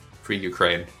 Free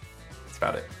Ukraine. That's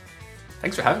about it.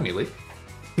 Thanks for having me, Lee.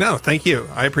 No, thank you.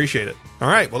 I appreciate it. All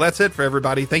right. Well, that's it for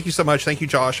everybody. Thank you so much. Thank you,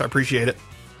 Josh. I appreciate it.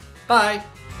 Bye.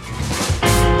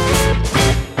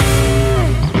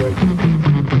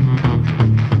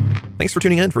 Thanks for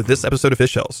tuning in for this episode of Fish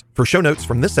Shells. For show notes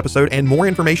from this episode and more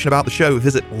information about the show,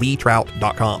 visit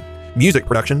leetrout.com. Music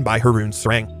production by Haroon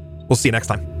Sarang. We'll see you next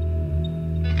time.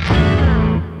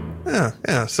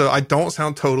 Yeah. So I don't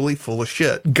sound totally full of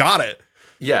shit. Got it.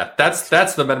 Yeah, that's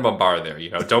the minimum bar there.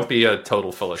 Don't be a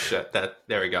total full of shit.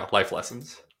 There we go. Life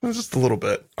lessons. Just a little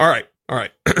bit. All right.